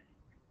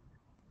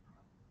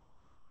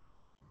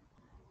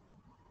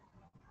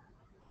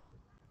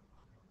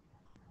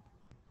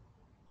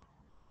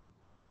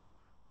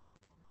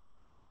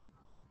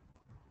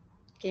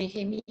 Can you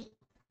hear me?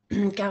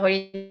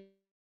 Carolina,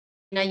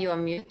 you are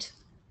mute.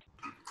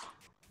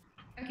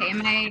 Okay,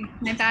 am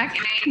I back?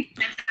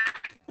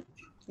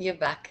 You're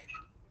back.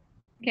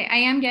 Okay, I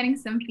am getting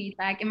some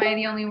feedback. Am I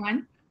the only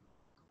one?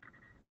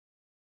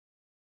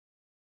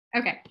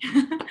 Okay,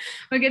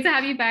 well, good to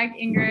have you back,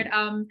 Ingrid.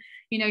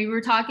 You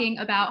were talking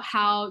about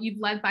how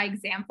you've led by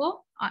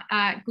example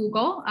at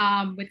Google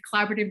with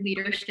collaborative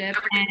leadership,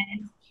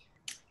 and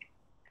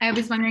I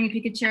was wondering if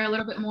you could share a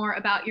little bit more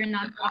about your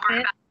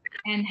nonprofit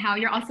and how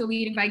you're also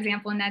leading by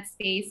example in that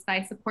space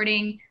by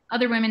supporting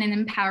other women and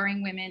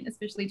empowering women,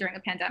 especially during a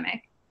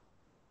pandemic.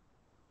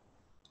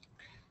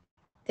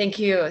 Thank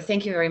you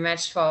very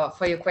much for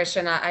your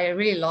question. I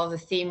really love the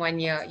theme when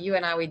you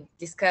and I, we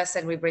discuss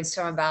and we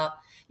brainstorm about,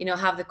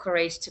 have the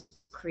courage to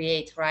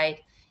create, right?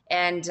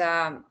 And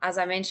as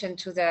I mentioned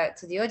to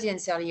the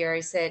audience earlier,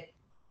 I said,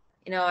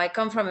 I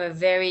come from a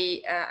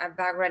very a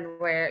background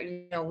where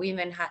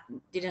women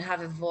didn't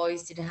have a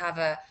voice, didn't have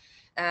the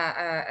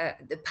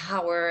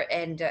power,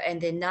 and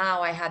then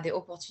now I had the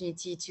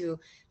opportunity to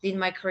lead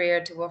my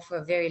career, to work for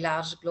a very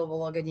large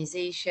global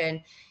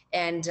organization,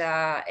 and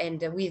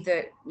with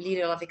the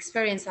little of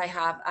experience I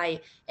have,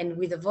 and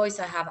with the voice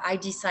I have, I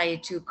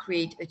decided to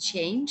create a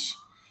change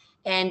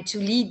and to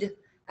lead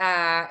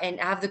and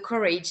have the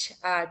courage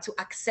to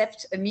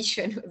accept a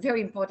mission, a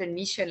very important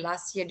mission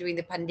last year during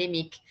the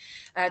pandemic,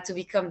 to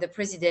become the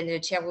president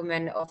and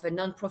chairwoman of a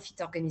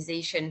nonprofit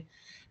organization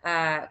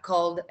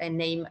called and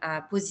named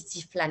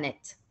Positive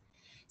Planet.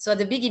 So at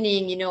the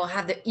beginning, you know, I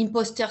have the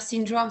imposter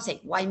syndrome,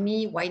 say, why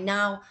me? Why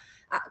now?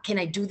 Can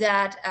I do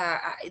that?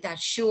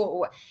 That's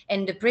sure.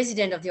 And the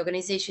president of the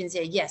organization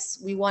said,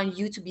 yes, we want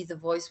you to be the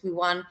voice. We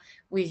want,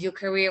 with your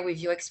career, with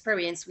your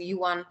experience, we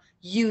want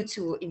you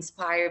to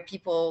inspire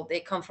people. They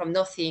come from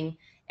nothing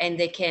and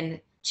they can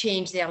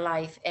change their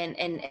life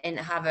and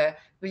have a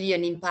really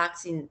an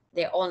impact in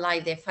their own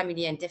life, their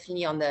family, and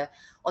definitely on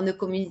the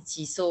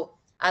community. So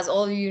as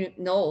all you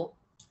know,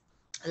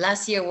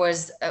 last year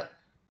was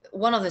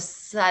one of the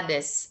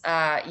saddest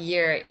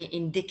year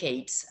in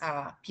decades.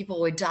 People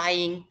were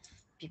dying,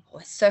 people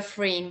were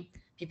suffering,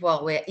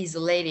 people were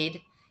isolated,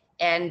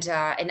 and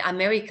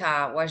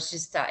America was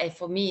just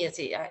for me.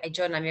 I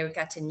joined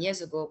America 10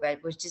 years ago, but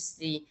it was just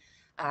the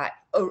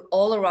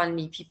all around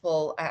me,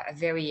 people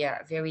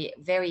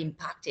very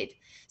impacted.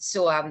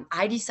 So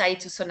I decided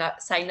to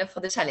sign up for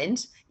the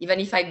challenge, even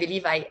if I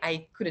believe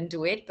I couldn't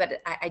do it,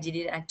 but I did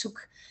it. I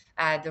took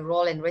the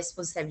role and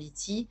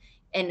responsibility,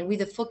 and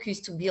with a focus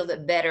to build a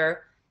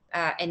better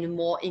and a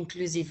more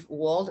inclusive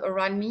world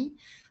around me.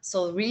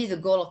 So really the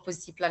goal of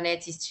Positive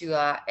Planet is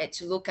to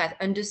look at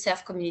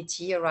underserved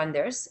community around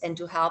us and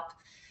to help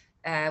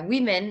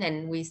women.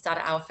 And we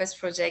started our first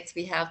project,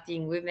 we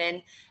helping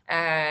women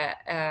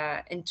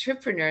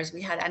entrepreneurs.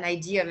 We had an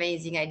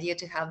amazing idea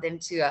to help them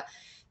to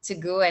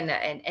go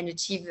and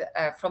achieve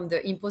from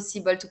the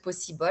impossible to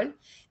possible.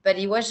 But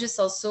it was just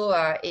also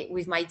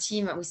with my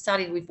team. We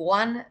started with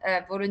one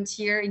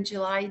volunteer in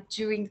July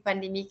during the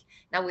pandemic.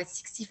 Now we're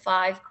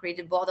 65,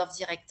 created board of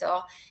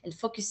directors and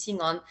focusing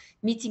on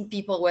meeting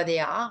people where they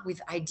are with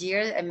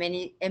ideas and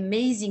many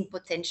amazing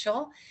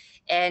potential,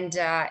 and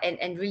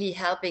really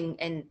helping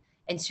and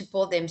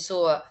support them.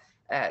 So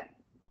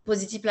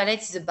Positive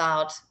Planet is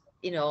about,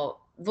 you know,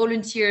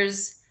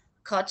 volunteers,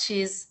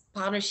 coaches,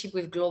 partnership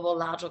with global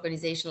large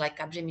organizations like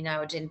Capgemini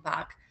or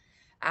Genpact.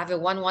 I have a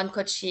one-on-one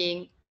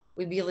coaching.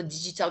 We build a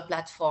digital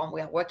platform.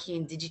 We are working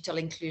in digital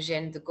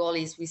inclusion. The goal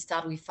is we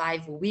start with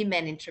 5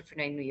 women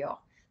entrepreneurs in New York.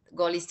 The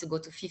goal is to go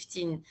to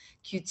 15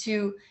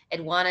 Q2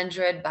 and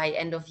 100 by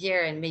end of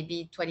year, and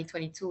maybe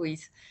 2022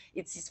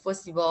 it's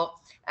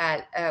possible,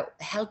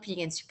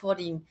 helping and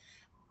supporting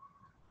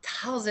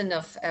thousands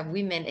of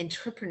women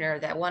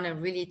entrepreneurs that want to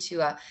really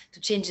to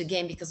change the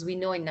game, because we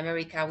know in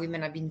America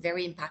women have been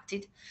very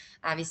impacted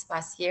these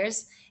past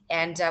years,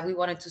 and we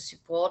wanted to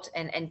support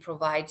and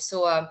provide.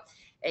 So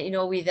you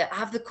know, with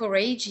have the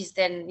courage is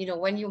then, you know,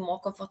 when you're more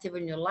comfortable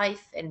in your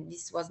life, and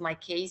this was my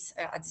case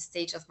at the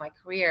stage of my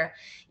career,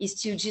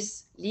 is to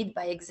just lead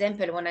by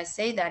example. When I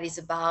say that, is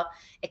about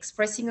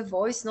expressing a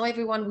voice. Not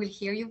everyone will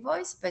hear your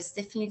voice, but it's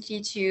definitely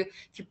if you're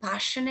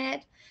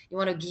passionate, you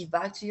want to give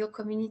back to your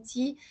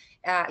community,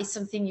 it's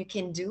something you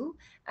can do.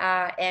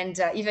 And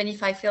even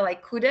if I feel I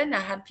couldn't, I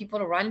had people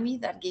around me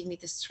that gave me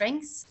the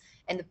strength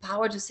and the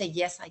power to say,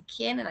 yes, I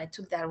can. And I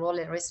took that role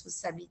and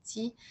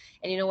responsibility.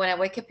 And, you know, when I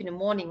wake up in the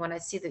morning, when I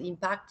see the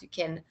impact you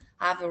can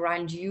have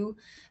around you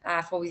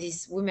for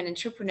these women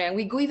entrepreneurs, and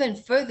we go even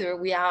further.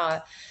 We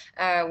are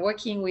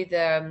working with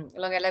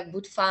Long Island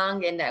Boot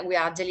Fang, and we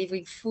are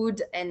delivering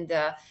food and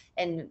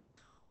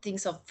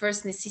things of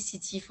first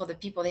necessity for the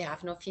people they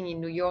have nothing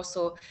in New York.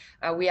 So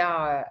we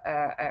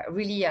are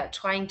really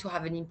trying to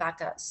have an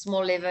impact at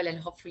small level, and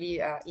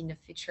hopefully in the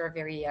future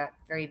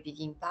very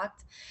big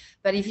impact.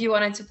 But if you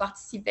wanted to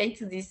participate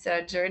to this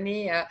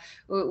journey,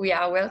 we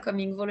are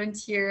welcoming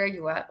volunteer.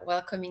 You are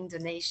welcoming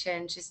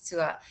donation, just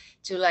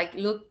to like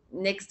look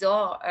next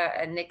door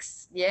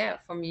next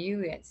from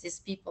you. It's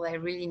these people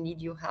that really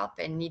need your help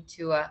and need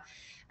to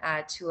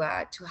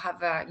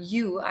have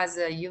you as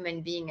a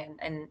human being,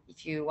 and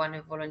if you want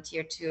to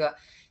volunteer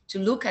to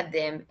look at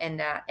them and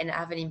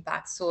have an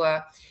impact.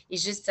 So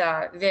it's just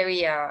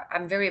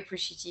I'm very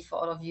appreciative for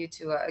all of you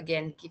to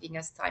again giving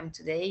us time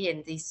today.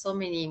 And there's so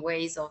many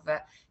ways of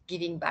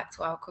giving back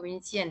to our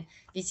community, and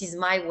this is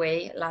my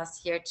way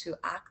last year to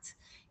act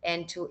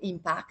and to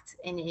impact,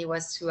 and it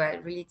was to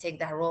really take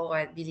that role.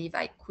 I believe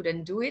I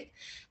couldn't do it,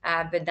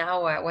 but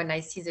now when I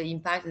see the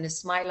impact and the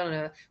smile on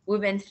the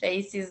women's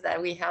faces,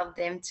 that we help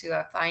them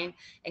to find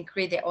and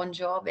create their own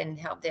job and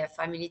help their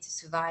family to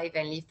survive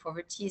and leave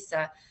poverty, is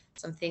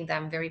something that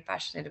I'm very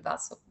passionate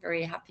about. So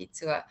very happy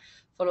to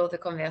follow the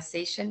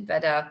conversation.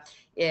 But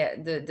yeah,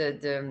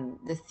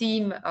 the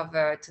theme of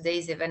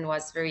today's event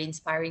was very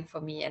inspiring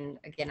for me, and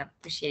again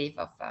appreciative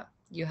of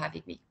you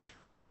having me.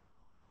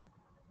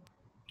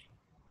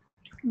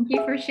 Thank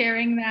you for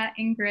sharing that,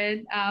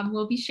 Ingrid.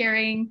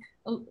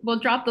 We'll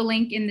drop the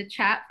link in the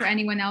chat for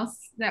anyone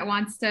else that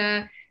wants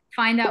to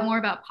find out more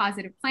about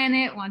Positive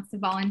Planet, wants to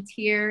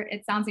volunteer.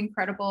 It sounds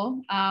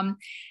incredible.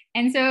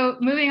 And so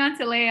moving on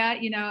to Leah,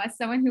 you know, as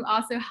someone who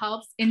also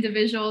helps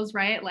individuals,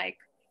 right, like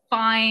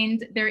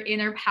find their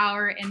inner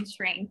power and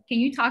strength. Can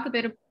you talk a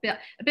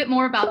bit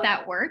more about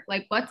that work?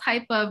 Like what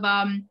type of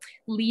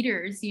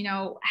leaders,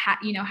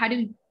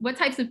 what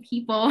types of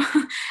people,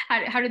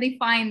 how do they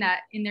find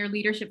that in their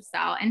leadership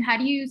style? And how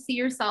do you see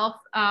yourself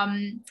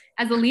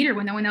as a leader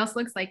when no one else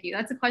looks like you?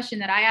 That's a question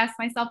that I ask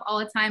myself all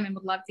the time and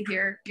would love to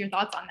hear your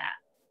thoughts on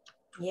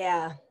that.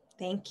 Yeah,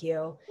 thank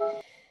you.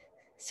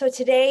 So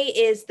today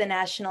is the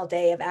National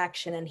Day of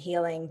Action and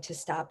Healing to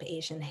Stop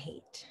Asian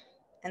Hate.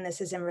 And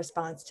this is in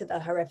response to the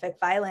horrific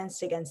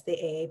violence against the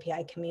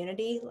AAPI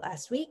community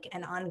last week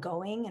and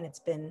ongoing, and it's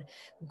been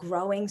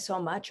growing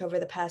so much over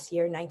the past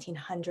year,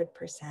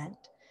 1900%.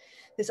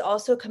 This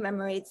also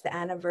commemorates the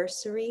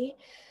anniversary.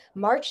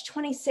 March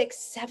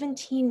 26,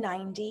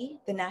 1790,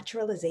 the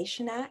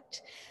Naturalization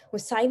Act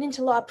was signed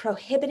into law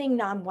prohibiting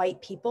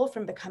non-white people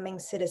from becoming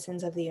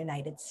citizens of the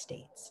United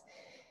States.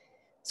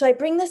 So I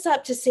bring this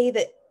up to say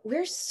that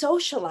we're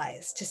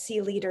socialized to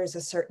see leaders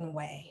a certain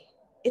way.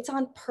 It's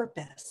on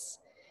purpose.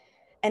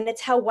 And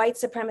it's how white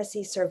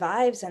supremacy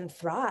survives and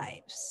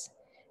thrives,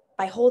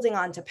 by holding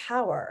on to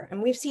power.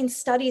 And we've seen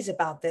studies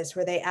about this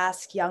where they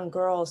ask young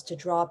girls to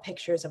draw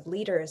pictures of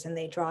leaders and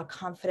they draw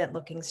confident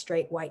looking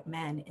straight white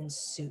men in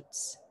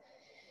suits.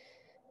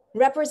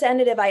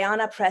 Representative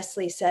Ayanna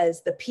Pressley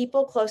says the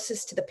people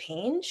closest to the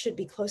pain should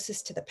be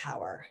closest to the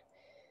power.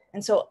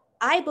 And so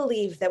I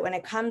believe that when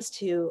it comes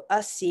to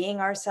us seeing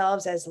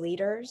ourselves as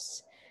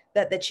leaders,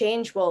 that the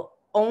change will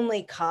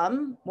only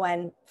come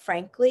when,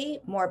 frankly,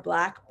 more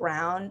Black,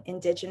 Brown,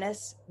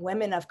 Indigenous,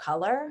 women of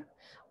color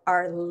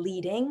are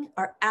leading,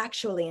 are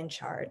actually in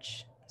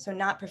charge. So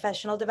not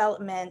professional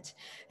development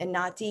and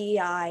not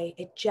DEI,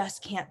 it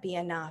just can't be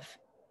enough,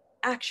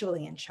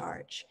 actually in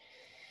charge.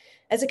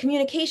 As a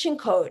communication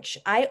coach,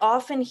 I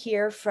often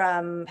hear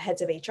from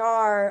heads of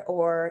HR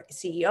or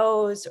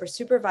CEOs or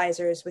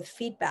supervisors with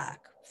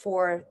feedback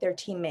for their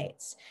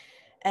teammates.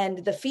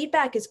 And the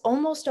feedback is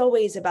almost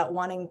always about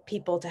wanting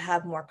people to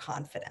have more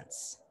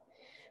confidence.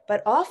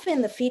 But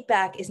often the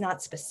feedback is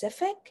not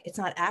specific, it's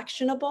not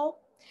actionable,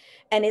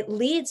 and it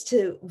leads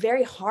to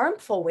very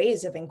harmful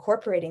ways of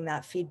incorporating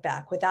that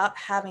feedback without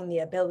having the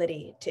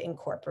ability to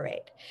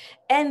incorporate.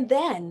 And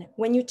then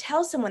when you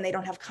tell someone they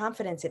don't have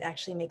confidence, it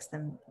actually makes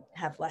them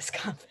have less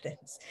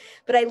confidence.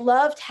 But I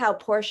loved how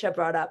Portia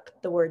brought up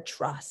the word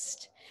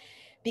trust.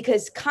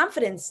 Because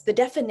confidence, the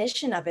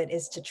definition of it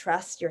is to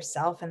trust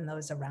yourself and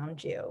those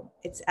around you.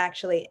 It's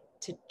actually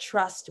to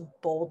trust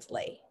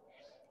boldly.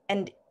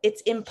 And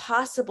it's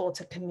impossible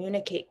to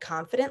communicate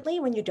confidently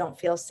when you don't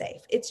feel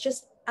safe. It's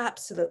just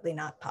absolutely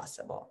not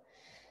possible.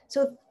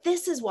 So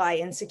this is why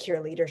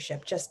insecure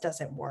leadership just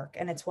doesn't work.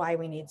 And it's why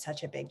we need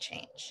such a big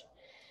change.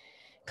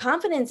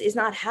 Confidence is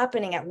not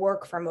happening at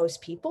work for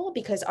most people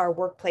because our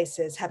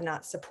workplaces have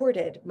not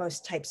supported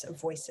most types of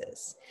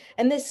voices.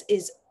 And this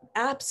is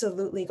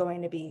absolutely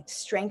going to be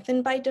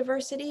strengthened by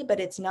diversity, but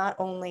it's not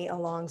only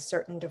along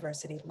certain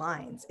diversity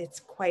lines, it's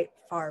quite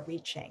far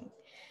reaching.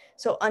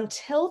 So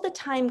until the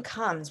time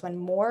comes when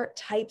more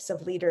types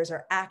of leaders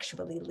are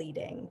actually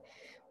leading,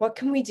 what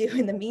can we do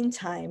in the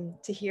meantime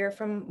to hear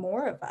from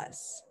more of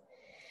us?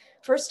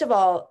 First of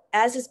all,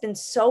 as has been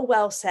so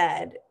well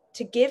said,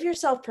 to give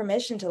yourself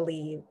permission to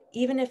lead,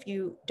 even if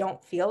you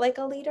don't feel like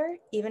a leader,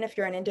 even if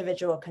you're an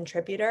individual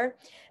contributor,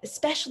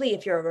 especially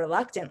if you're a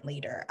reluctant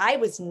leader. I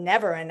was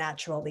never a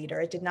natural leader.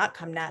 It did not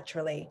come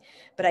naturally,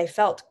 but I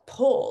felt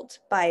pulled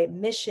by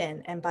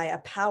mission and by a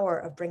power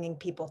of bringing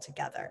people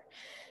together.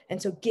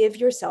 And so give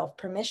yourself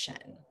permission.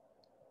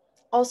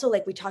 Also,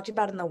 like we talked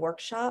about in the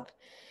workshop,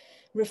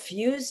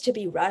 refuse to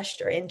be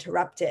rushed or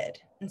interrupted.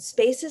 And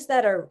spaces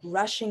that are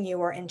rushing you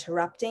or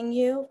interrupting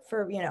you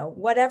for,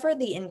 whatever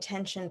the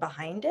intention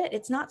behind it,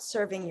 it's not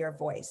serving your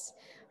voice.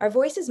 Our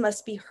voices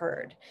must be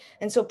heard.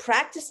 And so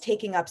practice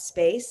taking up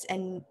space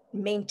and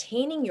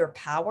maintaining your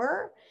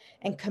power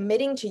and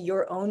committing to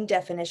your own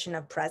definition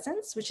of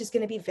presence, which is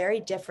going to be very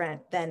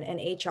different than an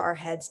HR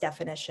head's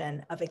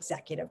definition of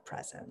executive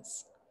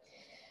presence.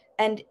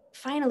 And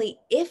finally,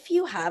 if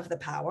you have the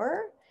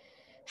power,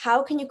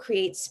 how can you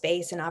create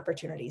space and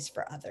opportunities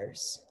for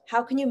others?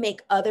 How can you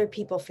make other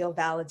people feel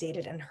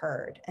validated and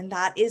heard? And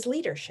that is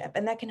leadership,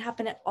 and that can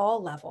happen at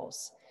all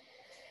levels.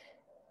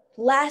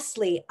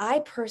 Lastly, I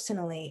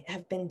personally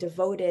have been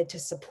devoted to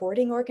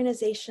supporting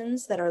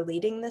organizations that are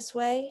leading this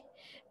way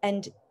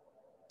and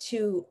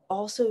to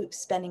also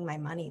spending my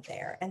money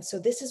there. And so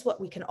this is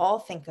what we can all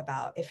think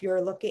about. If you're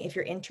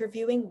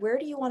interviewing, where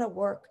do you want to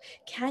work?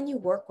 Can you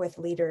work with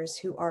leaders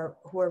who are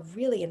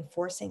really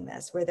enforcing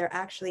this, where there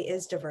actually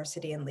is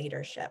diversity in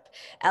leadership?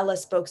 Ella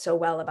spoke so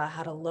well about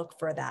how to look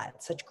for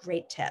that. Such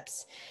great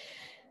tips.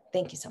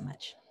 Thank you so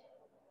much.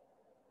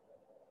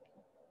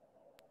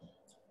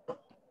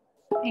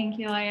 Thank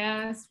you,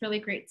 Leah. It's really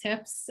great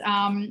tips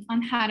on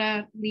how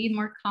to lead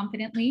more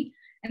confidently,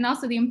 and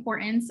also the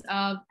importance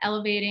of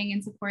elevating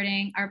and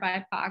supporting our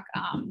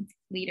BIPOC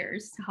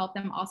leaders to help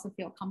them also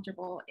feel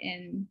comfortable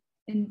and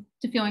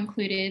to feel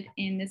included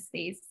in this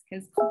space,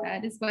 because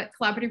that is what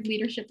collaborative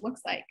leadership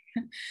looks like.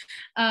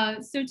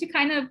 So to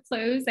kind of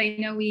close, I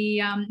know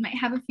we might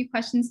have a few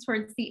questions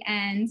towards the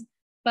end.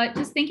 but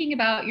just thinking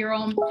about your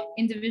own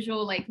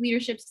individual like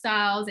leadership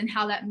styles and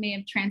how that may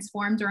have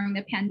transformed during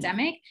the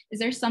pandemic, is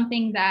there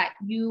something that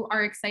you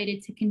are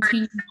excited to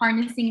continue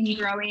harnessing and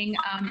growing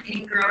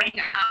in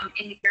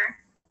your?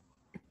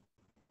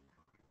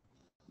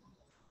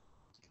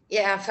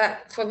 Yeah,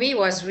 for me, it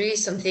was really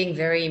something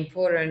very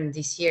important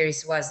this year.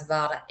 It was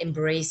about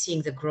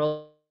embracing the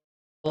growth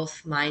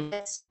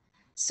mindset.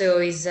 So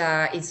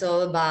it's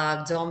all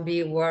about don't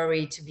be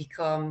worried to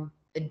become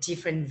a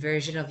different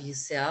version of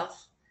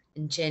yourself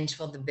and change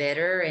for the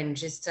better, and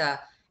just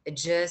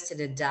adjust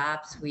and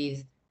adapt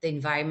with the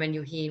environment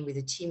you're in, with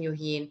the team you're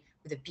in,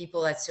 with the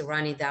people that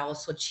surround you that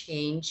also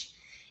change,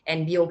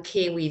 and be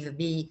okay with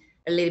be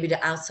a little bit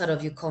outside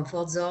of your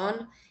comfort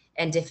zone,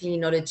 and definitely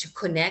in order to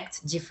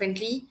connect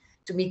differently,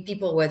 to meet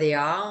people where they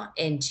are,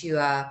 and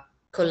to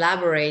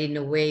collaborate in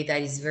a way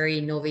that is very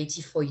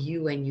innovative for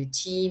you and your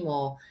team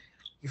or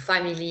your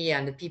family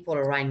and the people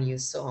around you.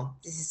 So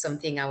this is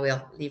something I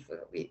will leave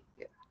with you.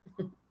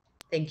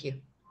 Thank you.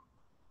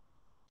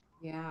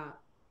 Yeah,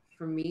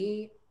 for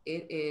me,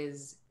 it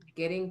is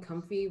getting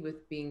comfy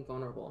with being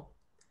vulnerable.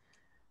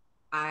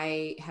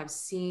 I have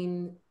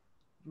seen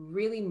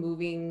really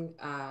moving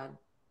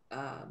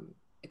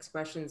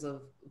expressions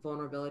of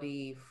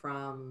vulnerability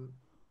from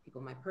people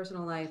in my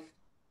personal life,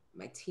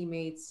 my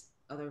teammates,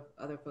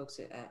 other folks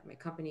at my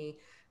company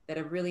that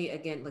have really,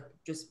 again, like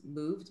just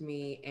moved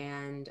me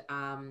and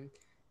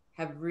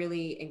have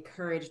really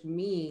encouraged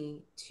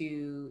me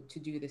to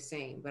do the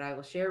same. But I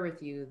will share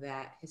with you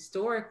that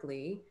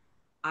historically,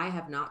 I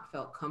have not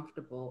felt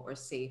comfortable or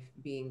safe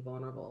being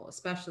vulnerable,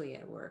 especially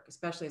at work,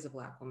 especially as a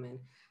Black woman.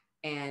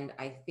 And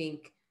I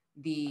think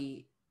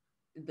the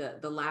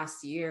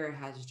last year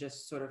has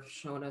just sort of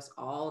shown us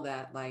all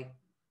that, like,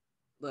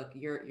 look,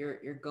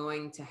 you're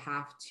going to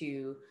have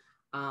to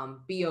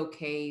be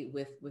okay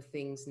with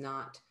things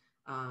not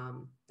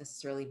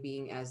necessarily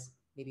being as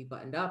maybe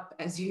buttoned up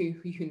as you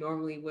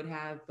normally would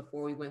have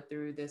before we went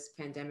through this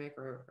pandemic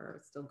or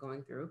still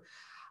going through.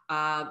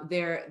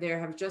 There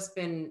have just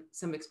been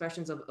some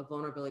expressions of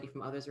vulnerability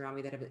from others around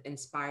me that have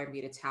inspired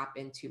me to tap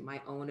into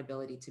my own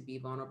ability to be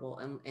vulnerable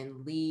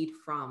and lead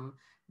from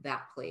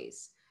that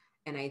place.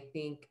 And I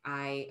think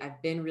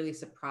I've been really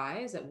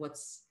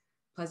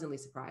pleasantly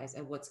surprised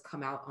at what's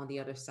come out on the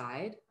other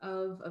side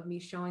of me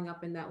showing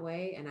up in that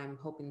way. And I'm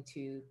hoping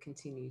to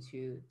continue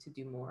to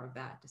do more of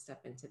that, to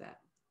step into that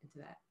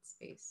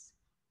space.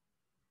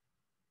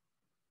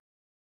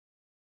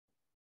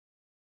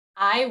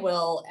 I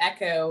will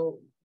echo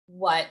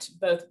what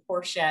both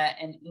Portia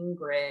and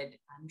Ingrid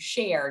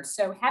shared.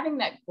 So having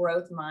that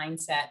growth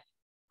mindset,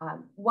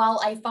 while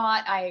I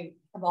thought I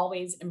have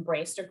always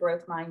embraced a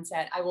growth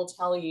mindset, I will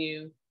tell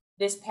you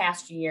this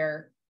past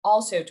year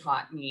also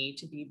taught me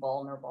to be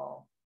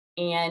vulnerable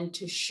and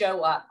to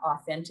show up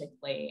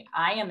authentically.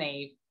 I am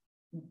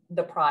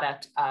the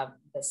product of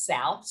the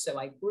South. So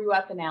I grew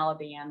up in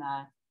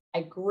Alabama.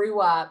 I grew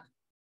up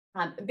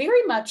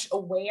very much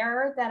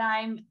aware that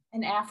I'm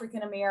an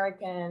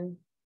African-American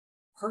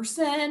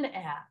person,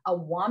 a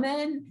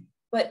woman,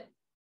 but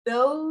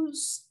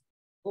those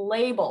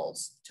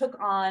labels took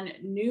on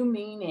new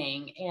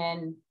meaning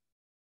and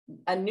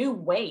a new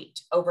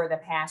weight over the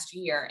past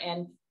year.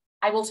 And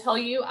I will tell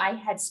you, I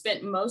had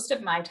spent most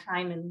of my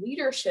time in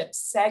leadership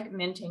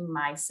segmenting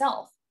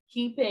myself,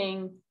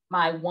 keeping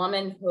my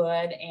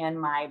womanhood and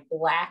my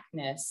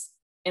Blackness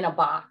in a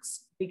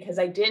box, because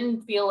I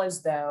didn't feel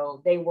as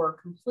though they were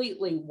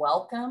completely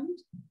welcomed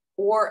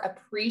or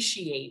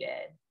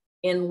appreciated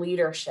in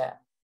leadership.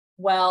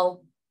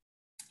 Well,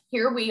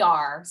 here we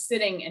are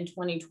sitting in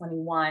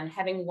 2021,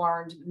 having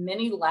learned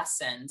many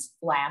lessons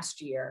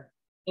last year.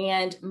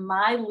 And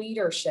my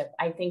leadership,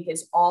 I think,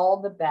 is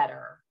all the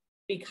better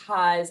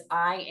because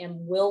I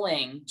am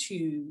willing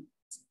to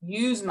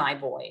use my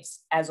voice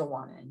as a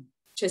woman,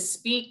 to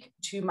speak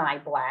to my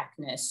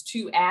Blackness,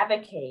 to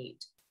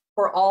advocate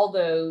for all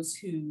those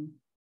who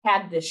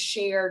had this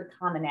shared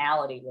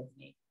commonality with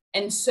me.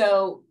 And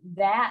so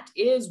that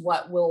is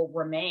what will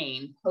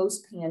remain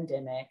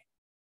post-pandemic,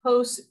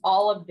 post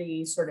all of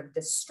the sort of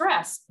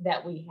distress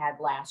that we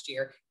had last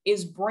year,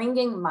 is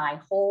bringing my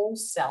whole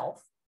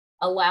self,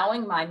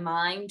 allowing my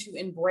mind to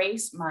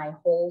embrace my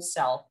whole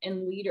self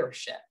in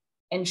leadership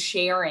and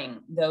sharing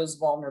those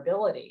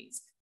vulnerabilities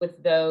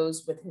with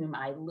those with whom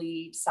I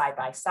lead side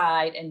by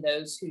side and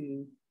those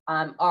who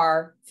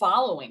are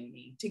following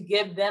me, to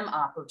give them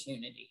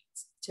opportunities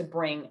to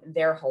bring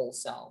their whole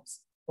selves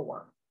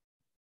forward.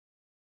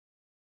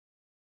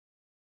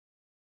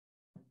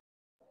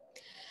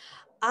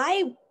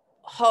 I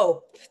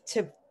hope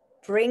to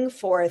bring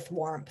forth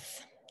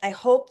warmth. I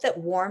hope that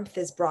warmth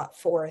is brought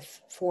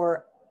forth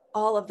for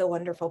all of the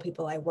wonderful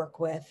people I work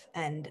with.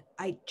 And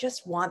I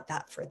just want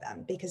that for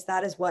them, because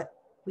that is what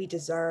we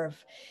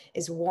deserve,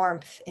 is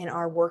warmth in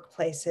our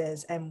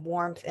workplaces and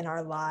warmth in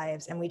our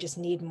lives. And we just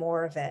need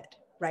more of it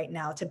right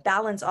now to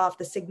balance off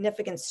the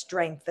significant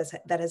strength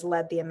that has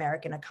led the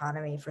American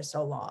economy for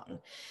so long.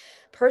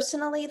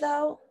 Personally,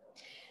 though,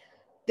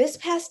 this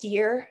past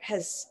year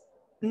has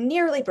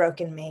nearly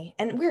broken me,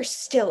 and we're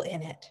still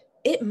in it.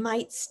 It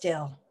might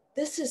still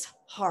this is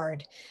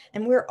hard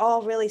and we're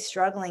all really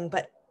struggling,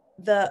 but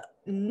the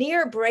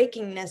near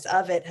breakingness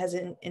of it has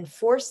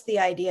enforced the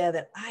idea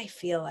that I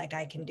feel like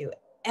I can do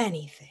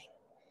anything.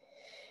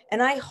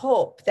 And I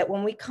hope that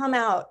when we come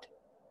out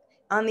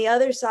on the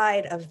other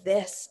side of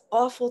this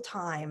awful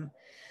time,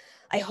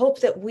 I hope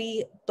that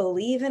we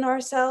believe in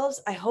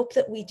ourselves. I hope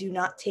that we do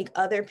not take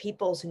other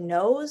people's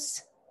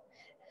no's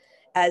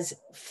as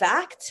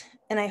fact.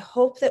 And I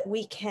hope that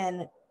we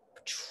can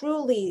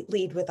truly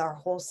lead with our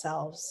whole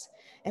selves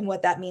and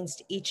what that means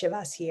to each of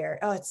us here.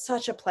 Oh, it's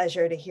such a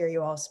pleasure to hear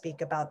you all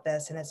speak about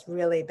this. And it's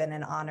really been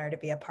an honor to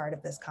be a part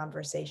of this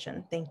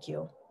conversation. Thank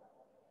you.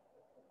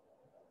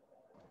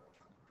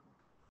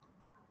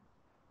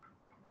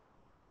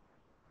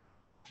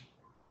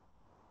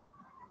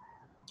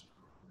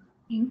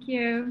 Thank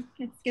you.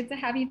 It's good to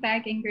have you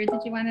back, Ingrid.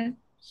 Did you want to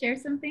share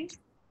something?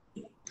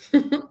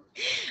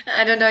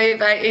 I don't know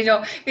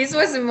if this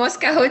was the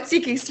most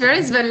chaotic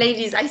experience, but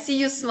ladies, I see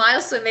you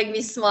smile, so make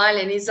me smile,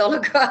 and it's all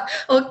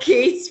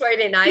okay. It's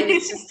Friday night.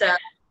 It's just,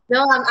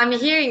 no, I'm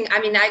hearing,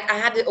 I mean, I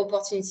had the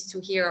opportunity to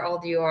hear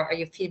all your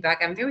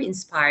feedback. I'm very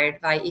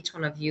inspired by each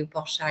one of you,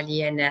 Portia,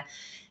 Lee, and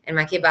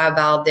Makeba,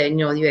 about the,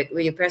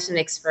 your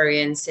personal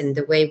experience and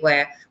the way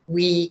where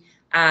we,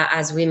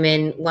 as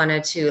women,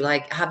 wanted to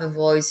like have a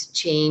voice,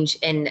 change,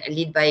 and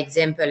lead by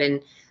example.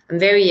 And I'm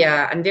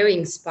very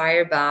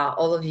inspired by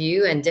all of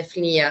you, and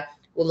definitely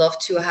would love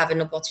to have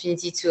an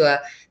opportunity to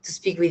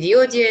speak with the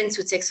audience,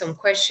 to take some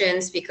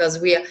questions, because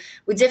we're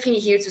definitely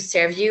here to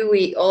serve you.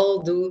 We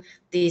all do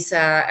these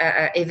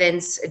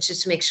events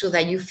just to make sure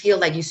that you feel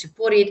like you're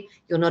supported,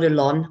 you're not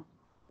alone.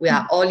 We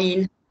are all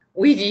in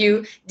with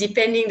you,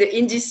 depending the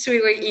industry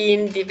we're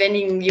in,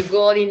 depending your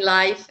goal in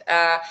life,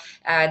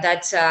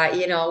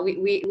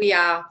 we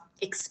are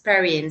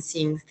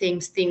experiencing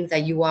things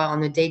that you are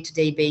on a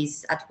day-to-day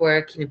basis at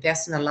work, in a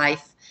personal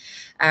life,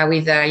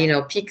 with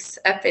peaks,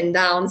 up and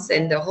downs,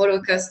 and the roller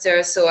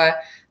coaster. So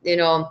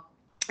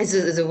this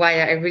is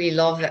why I really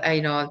love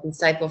this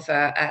type of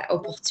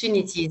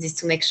opportunities, is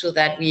to make sure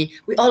that we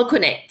all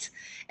connect,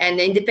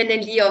 and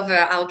independently of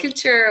our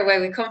culture,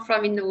 where we come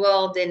from in the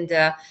world, and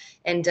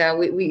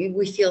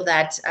we feel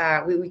that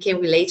we can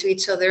relate to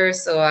each other.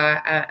 So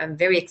I'm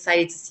very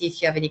excited to see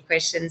if you have any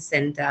questions,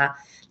 and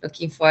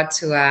looking forward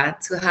to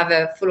have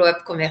a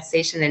follow-up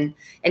conversation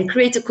and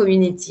create a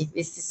community.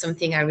 This is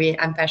something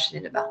I'm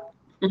passionate about.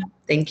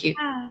 Thank you.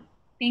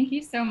 Thank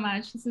you so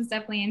much. This is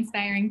definitely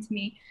inspiring to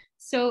me.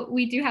 So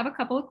we do have a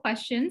couple of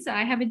questions.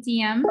 I have a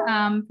DM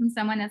from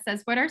someone that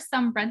says, what are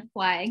some red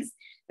flags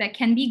that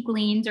can be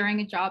gleaned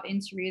during a job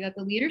interview that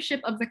the leadership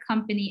of the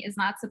company is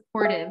not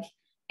supportive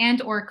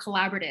and or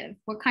collaborative?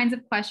 What kinds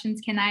of questions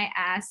can I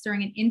ask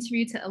during an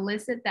interview to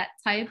elicit that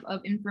type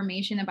of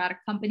information about a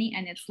company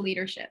and its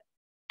leadership?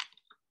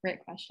 Great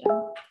question.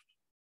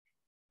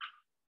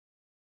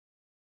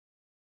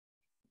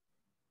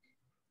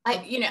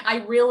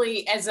 I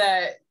really, as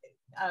a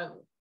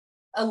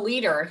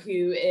leader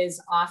who is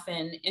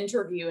often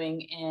interviewing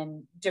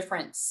in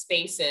different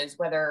spaces,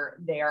 whether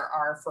they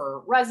are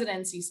for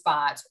residency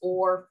spots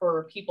or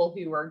for people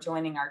who are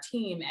joining our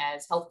team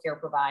as healthcare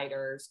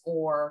providers,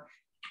 or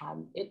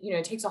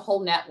it takes a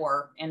whole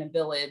network and a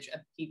village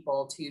of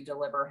people to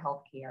deliver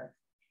healthcare.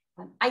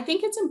 I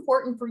think it's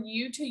important for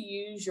you to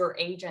use your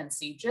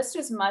agency just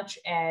as much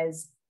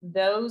as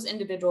those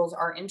individuals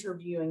are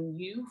interviewing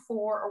you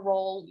for a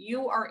role.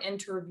 You are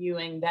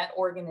interviewing that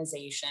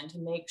organization to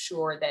make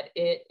sure that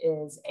it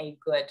is a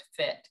good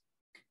fit.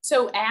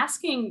 So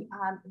asking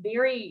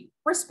very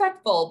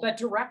respectful but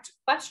direct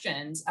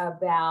questions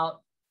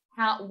about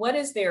what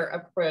is their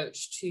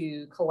approach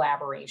to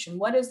collaboration?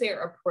 What is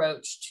their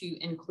approach to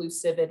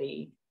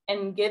inclusivity?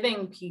 And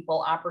giving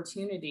people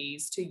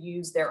opportunities to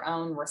use their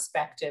own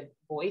respective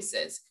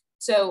voices.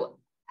 So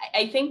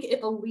I think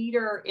if a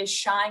leader is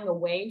shying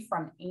away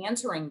from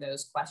answering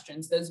those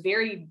questions, those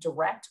very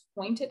direct,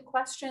 pointed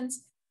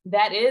questions,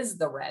 that is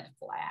the red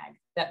flag,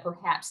 that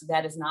perhaps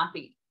that is not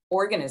the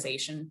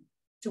organization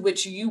to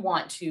which you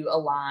want to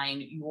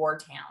align your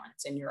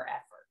talents and your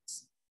efforts.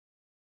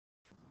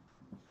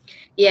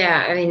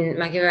 Yeah, I mean,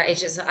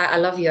 Makeba, I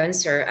love your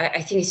answer.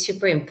 I think it's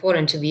super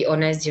important to be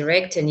honest,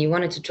 direct, and you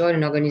wanted to join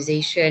an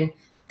organization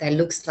that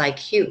looks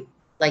like you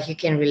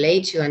can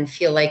relate to and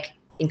feel like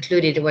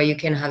included, where you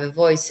can have a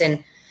voice.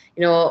 And,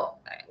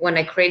 when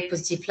I create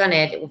Positive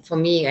Planet, for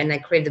me, and I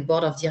create the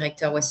board of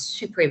director, was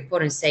super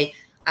important to say,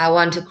 I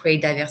want to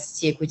create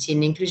diversity, equity,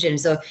 and inclusion.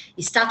 So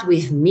it starts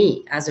with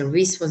me as a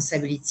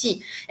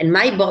responsibility. And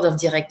my board of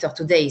director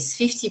today is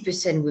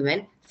 50%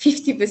 women,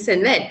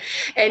 50% men.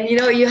 And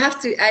you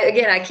have to,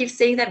 again, I keep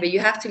saying that, but you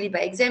have to lead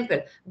by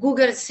example.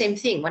 Google, same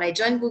thing. When I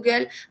joined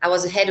Google, I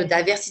was the head of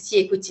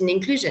diversity, equity, and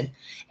inclusion.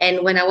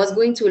 And when I was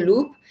going to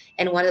Loop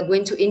and when I was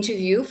going to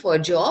interview for a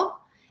job,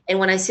 and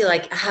when I see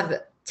I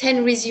have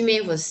 10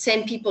 resumes with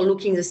 10 people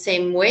looking the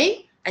same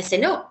way, I say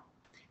no.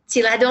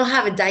 Till I don't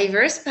have a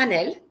diverse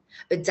panel,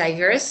 a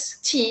diverse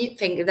team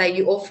that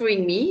you're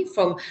offering me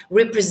from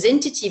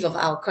representative of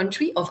our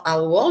country, of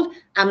our world,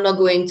 I'm not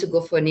going to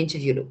go for an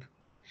interview Loop.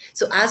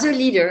 So as a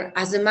leader,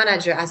 as a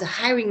manager, as a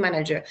hiring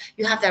manager,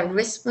 you have that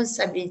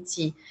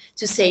responsibility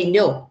to say,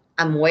 no,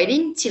 I'm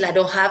waiting till I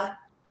don't have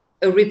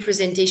a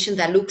representation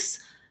that looks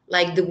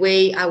like the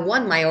way I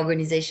want my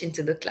organization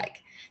to look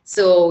like.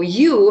 So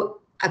you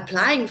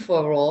applying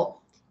for a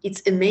role,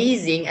 it's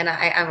amazing. And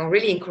I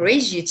really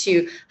encourage you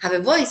to have a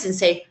voice and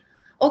say,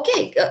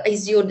 okay,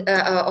 is your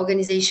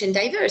organization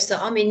diverse? So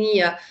how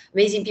many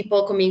amazing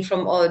people coming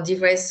from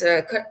diverse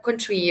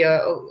country,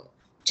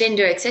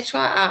 gender, etc.,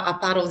 are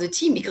part of the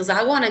team? Because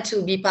I wanted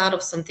to be part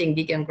of something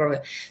big and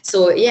growing.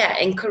 So yeah,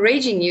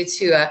 encouraging you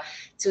to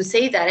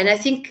say that. And I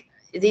think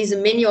there's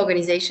many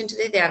organizations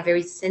today, they are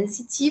very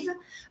sensitive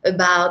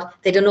about,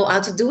 they don't know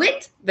how to do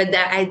it, but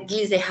at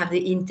least they have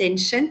the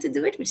intention to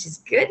do it, which is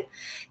good.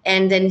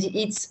 And then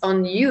it's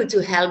on you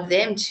to help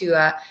them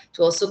to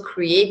also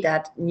create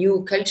that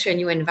new culture,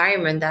 new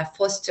environment that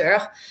foster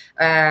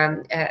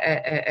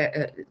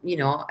a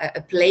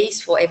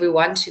place for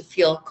everyone to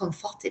feel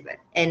comfortable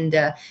and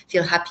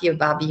feel happy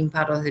about being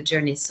part of the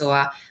journey. So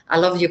I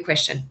love your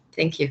question.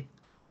 Thank you.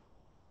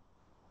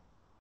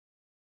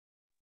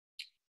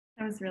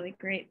 That was really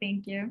great.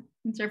 Thank you.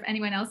 I'm sure if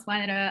anyone else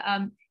wanted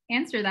to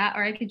answer that,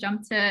 or I could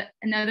jump to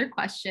another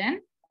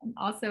question.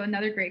 Also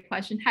another great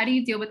question. How do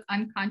you deal with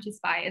unconscious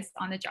bias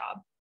on the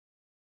job?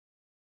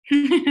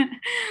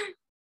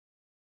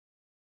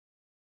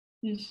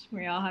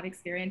 We all have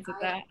experience with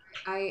that.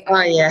 I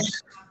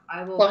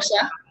will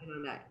Portia?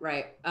 on that.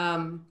 Right.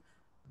 I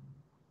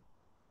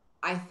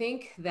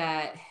think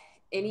that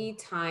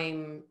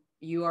anytime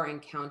you are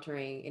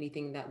encountering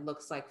anything that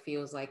looks like,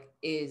 feels like,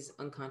 is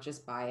unconscious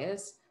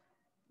bias,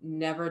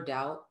 never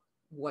doubt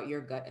what your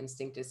gut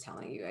instinct is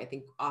telling you. I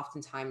think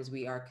oftentimes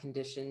we are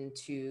conditioned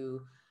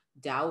to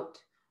doubt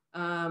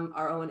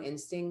our own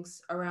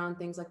instincts around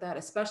things like that,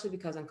 especially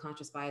because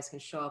unconscious bias can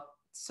show up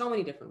so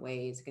many different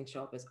ways. It can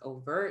show up as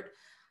overt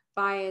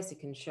bias. It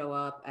can show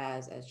up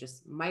as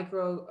just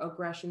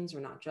microaggressions, or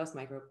not just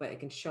micro, but it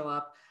can show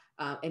up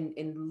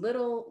in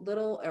little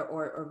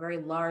or very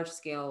large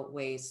scale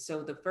ways.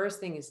 So the first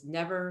thing is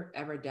never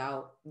ever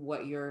doubt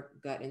what your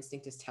gut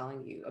instinct is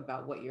telling you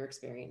about what you're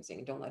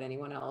experiencing. Don't let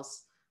anyone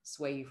else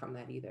sway you from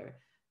that either.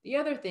 The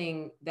other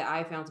thing that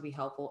I found to be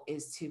helpful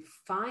is to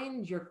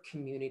find your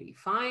community,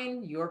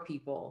 find your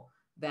people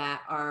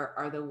that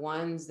are the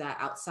ones that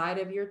outside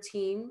of your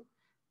team,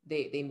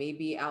 they may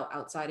be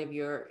outside of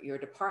your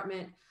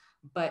department,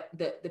 but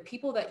the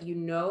people that you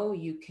know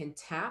you can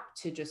tap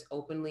to just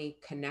openly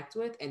connect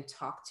with and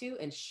talk to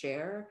and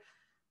share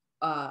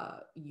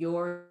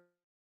your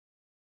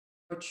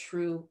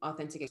true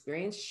authentic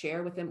experience,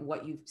 share with them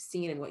what you've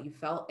seen and what you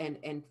felt,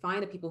 and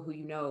find the people who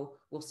you know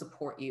will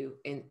support you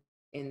in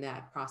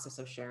that process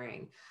of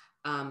sharing.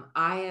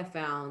 I have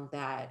found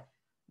that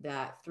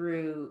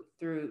through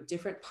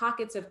different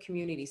pockets of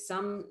community,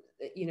 some,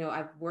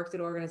 I've worked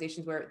at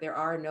organizations where there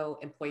are no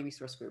employee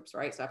resource groups,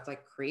 right? So I have to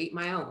create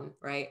my own,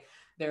 right?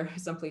 There are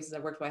some places I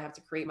worked where I have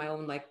to create my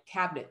own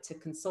cabinet to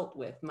consult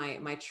with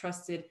my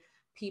trusted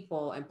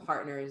people and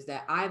partners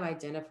that I've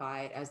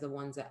identified as the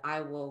ones that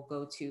I will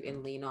go to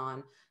and lean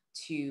on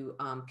to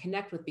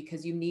connect with,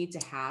 because you need to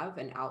have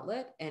an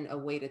outlet and a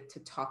way to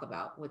talk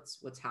about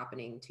what's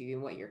happening to you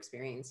and what you're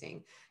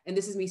experiencing. And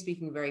this is me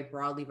speaking very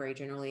broadly, very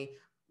generally,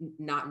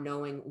 not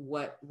knowing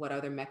what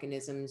other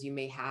mechanisms you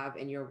may have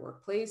in your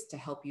workplace to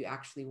help you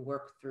actually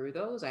work through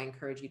those. I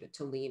encourage you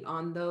to lean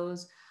on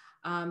those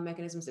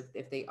mechanisms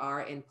if they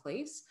are in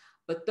place.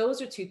 But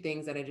those are two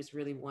things that I just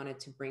really wanted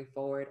to bring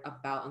forward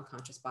about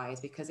unconscious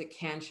bias, because it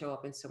can show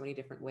up in so many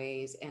different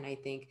ways. And I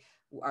think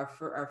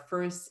our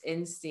first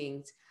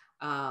instinct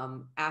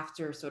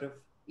after sort of,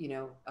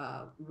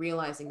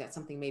 realizing that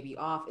something may be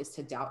off is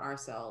to doubt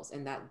ourselves,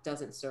 and that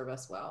doesn't serve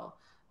us well.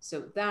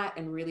 So that,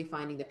 and really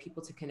finding the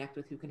people to connect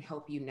with who can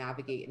help you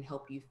navigate and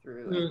help you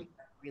through, I think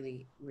that's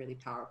really, really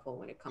powerful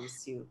when it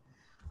comes to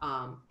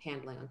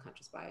handling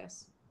unconscious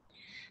bias.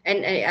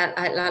 And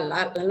I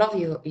love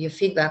your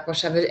feedback,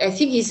 Portia, but I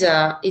think it's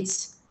a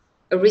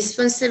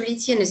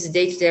responsibility, and it's a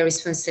day-to-day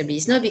responsibility.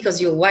 It's not because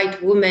you're a white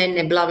woman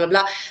and blah, blah,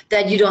 blah,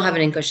 that you don't have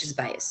an unconscious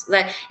bias.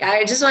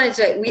 I just wanted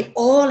to, we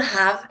all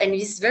have, and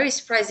it's very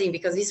surprising,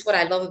 because this is what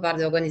I love about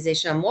the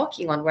organization I'm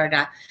working on,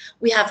 where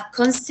we have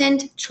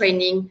constant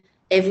training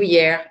every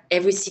year,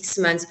 every 6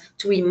 months,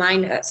 to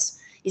remind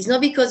us. It's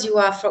not because you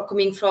are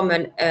coming from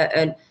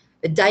a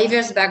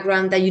diverse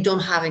background that you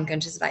don't have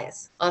unconscious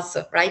bias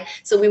also, right?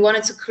 So we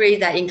wanted to create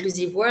that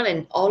inclusive world,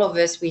 and all of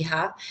us we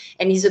have,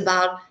 and it's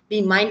about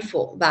being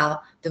mindful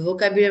about the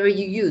vocabulary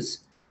you use,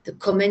 the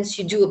comments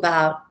you do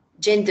about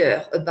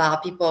gender,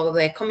 about people where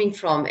they're coming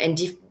from, and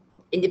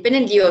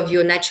independently of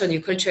your nature,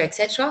 your culture,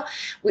 etc.,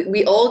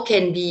 we all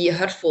can be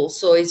hurtful.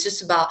 So it's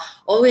just about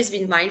always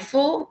being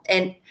mindful,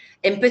 and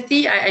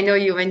empathy. I know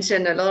you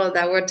mentioned a lot of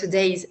that word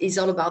today is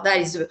all about that.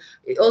 Is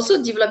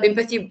also develop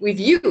empathy with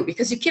you,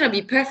 because you cannot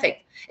be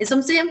perfect. And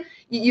sometimes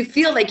you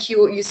feel like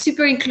you're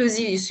super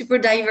inclusive, you're super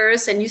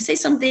diverse, and you say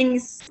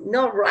something's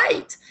not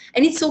right,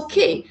 and it's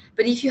okay.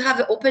 But if you have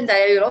an open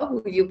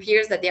dialogue with your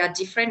peers that they are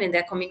different and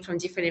they're coming from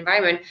different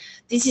environment,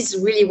 this is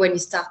really when you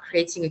start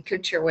creating a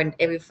culture when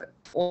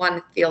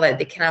everyone feel that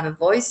they can have a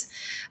voice.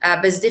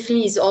 But it's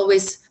definitely is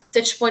always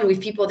touch point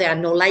with people that are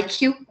not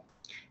like you,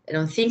 they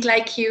don't think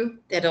like you,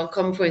 they don't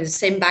come from the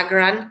same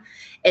background,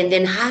 and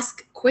then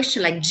ask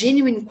question, like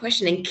genuine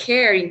question and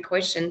caring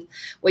question,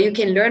 where you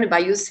can learn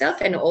about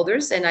yourself and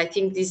others. And I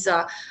think this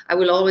I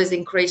will always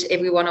encourage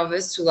every one of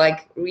us to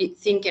like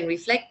think and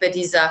reflect, but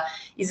is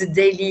a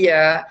daily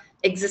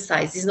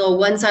exercise. It's not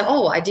one time,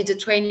 oh, I did a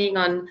training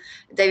on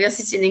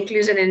diversity and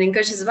inclusion and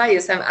unconscious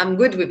bias, I'm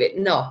good with it.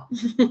 No.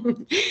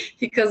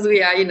 Because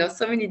we are, you know,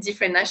 so many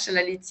different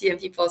nationality and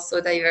people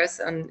so diverse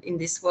in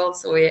this world.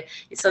 So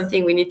it's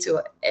something we need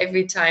to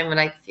every time when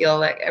I feel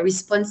like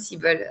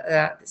responsible,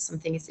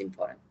 something is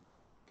important.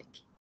 Thank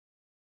you.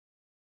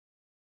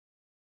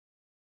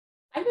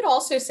 I would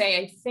also say,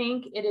 I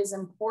think it is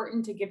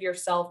important to give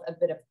yourself a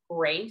bit of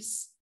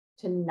grace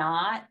to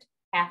not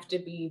have to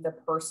be the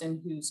person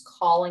who's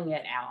calling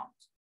it out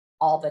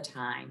all the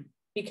time.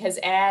 Because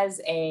as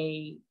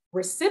a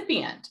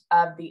recipient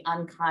of the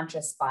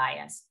unconscious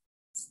bias,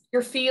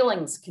 your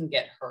feelings can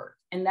get hurt,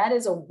 and that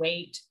is a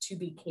weight to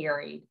be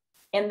carried.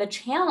 And the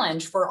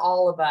challenge for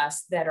all of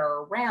us that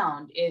are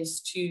around is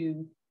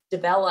to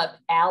develop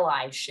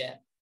allyship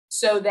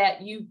so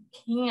that you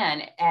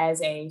can,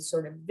 as a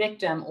sort of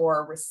victim or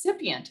a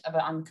recipient of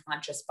an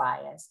unconscious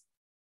bias,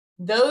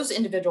 those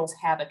individuals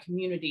have a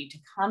community to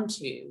come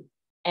to,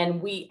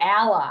 and we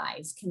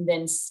allies can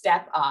then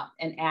step up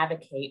and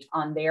advocate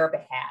on their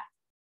behalf,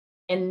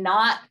 and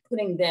not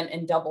putting them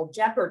in double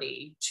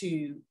jeopardy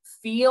to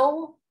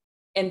feel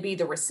and be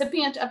the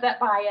recipient of that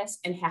bias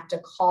and have to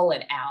call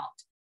it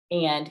out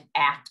and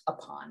act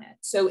upon it.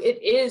 So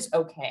it is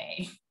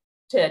okay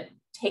to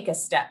take a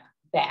step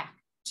back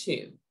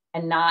too,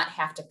 and not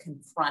have to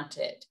confront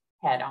it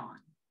head on.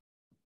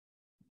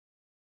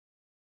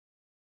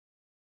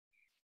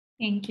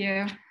 Thank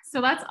you. So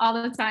that's all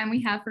the time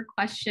we have for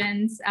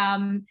questions.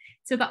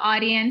 To the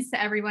audience,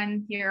 to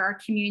everyone here, our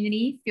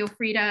community, feel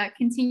free to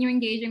continue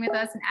engaging with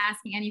us and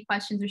asking any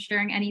questions or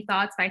sharing any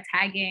thoughts by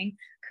tagging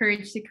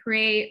Courage to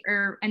Create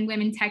and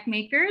Women Tech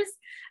Makers.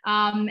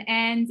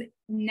 And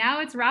now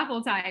it's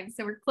raffle time.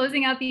 So we're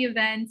closing out the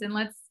event, and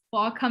let's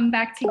all come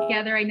back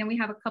together. I know we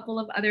have a couple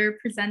of other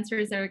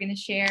presenters that are going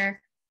to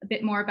share a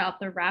bit more about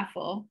the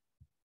raffle.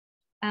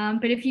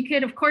 But if you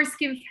could, of course,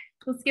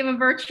 let's give a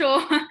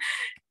virtual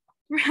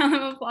round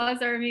of applause.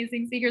 Our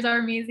amazing speakers, our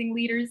amazing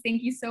leaders.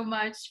 Thank you so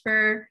much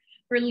for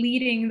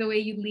leading the way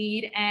you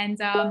lead, and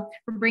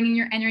for bringing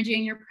your energy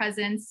and your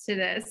presence to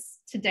this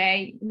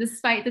today,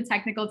 despite the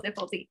technical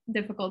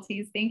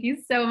difficulties. Thank you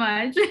so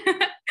much.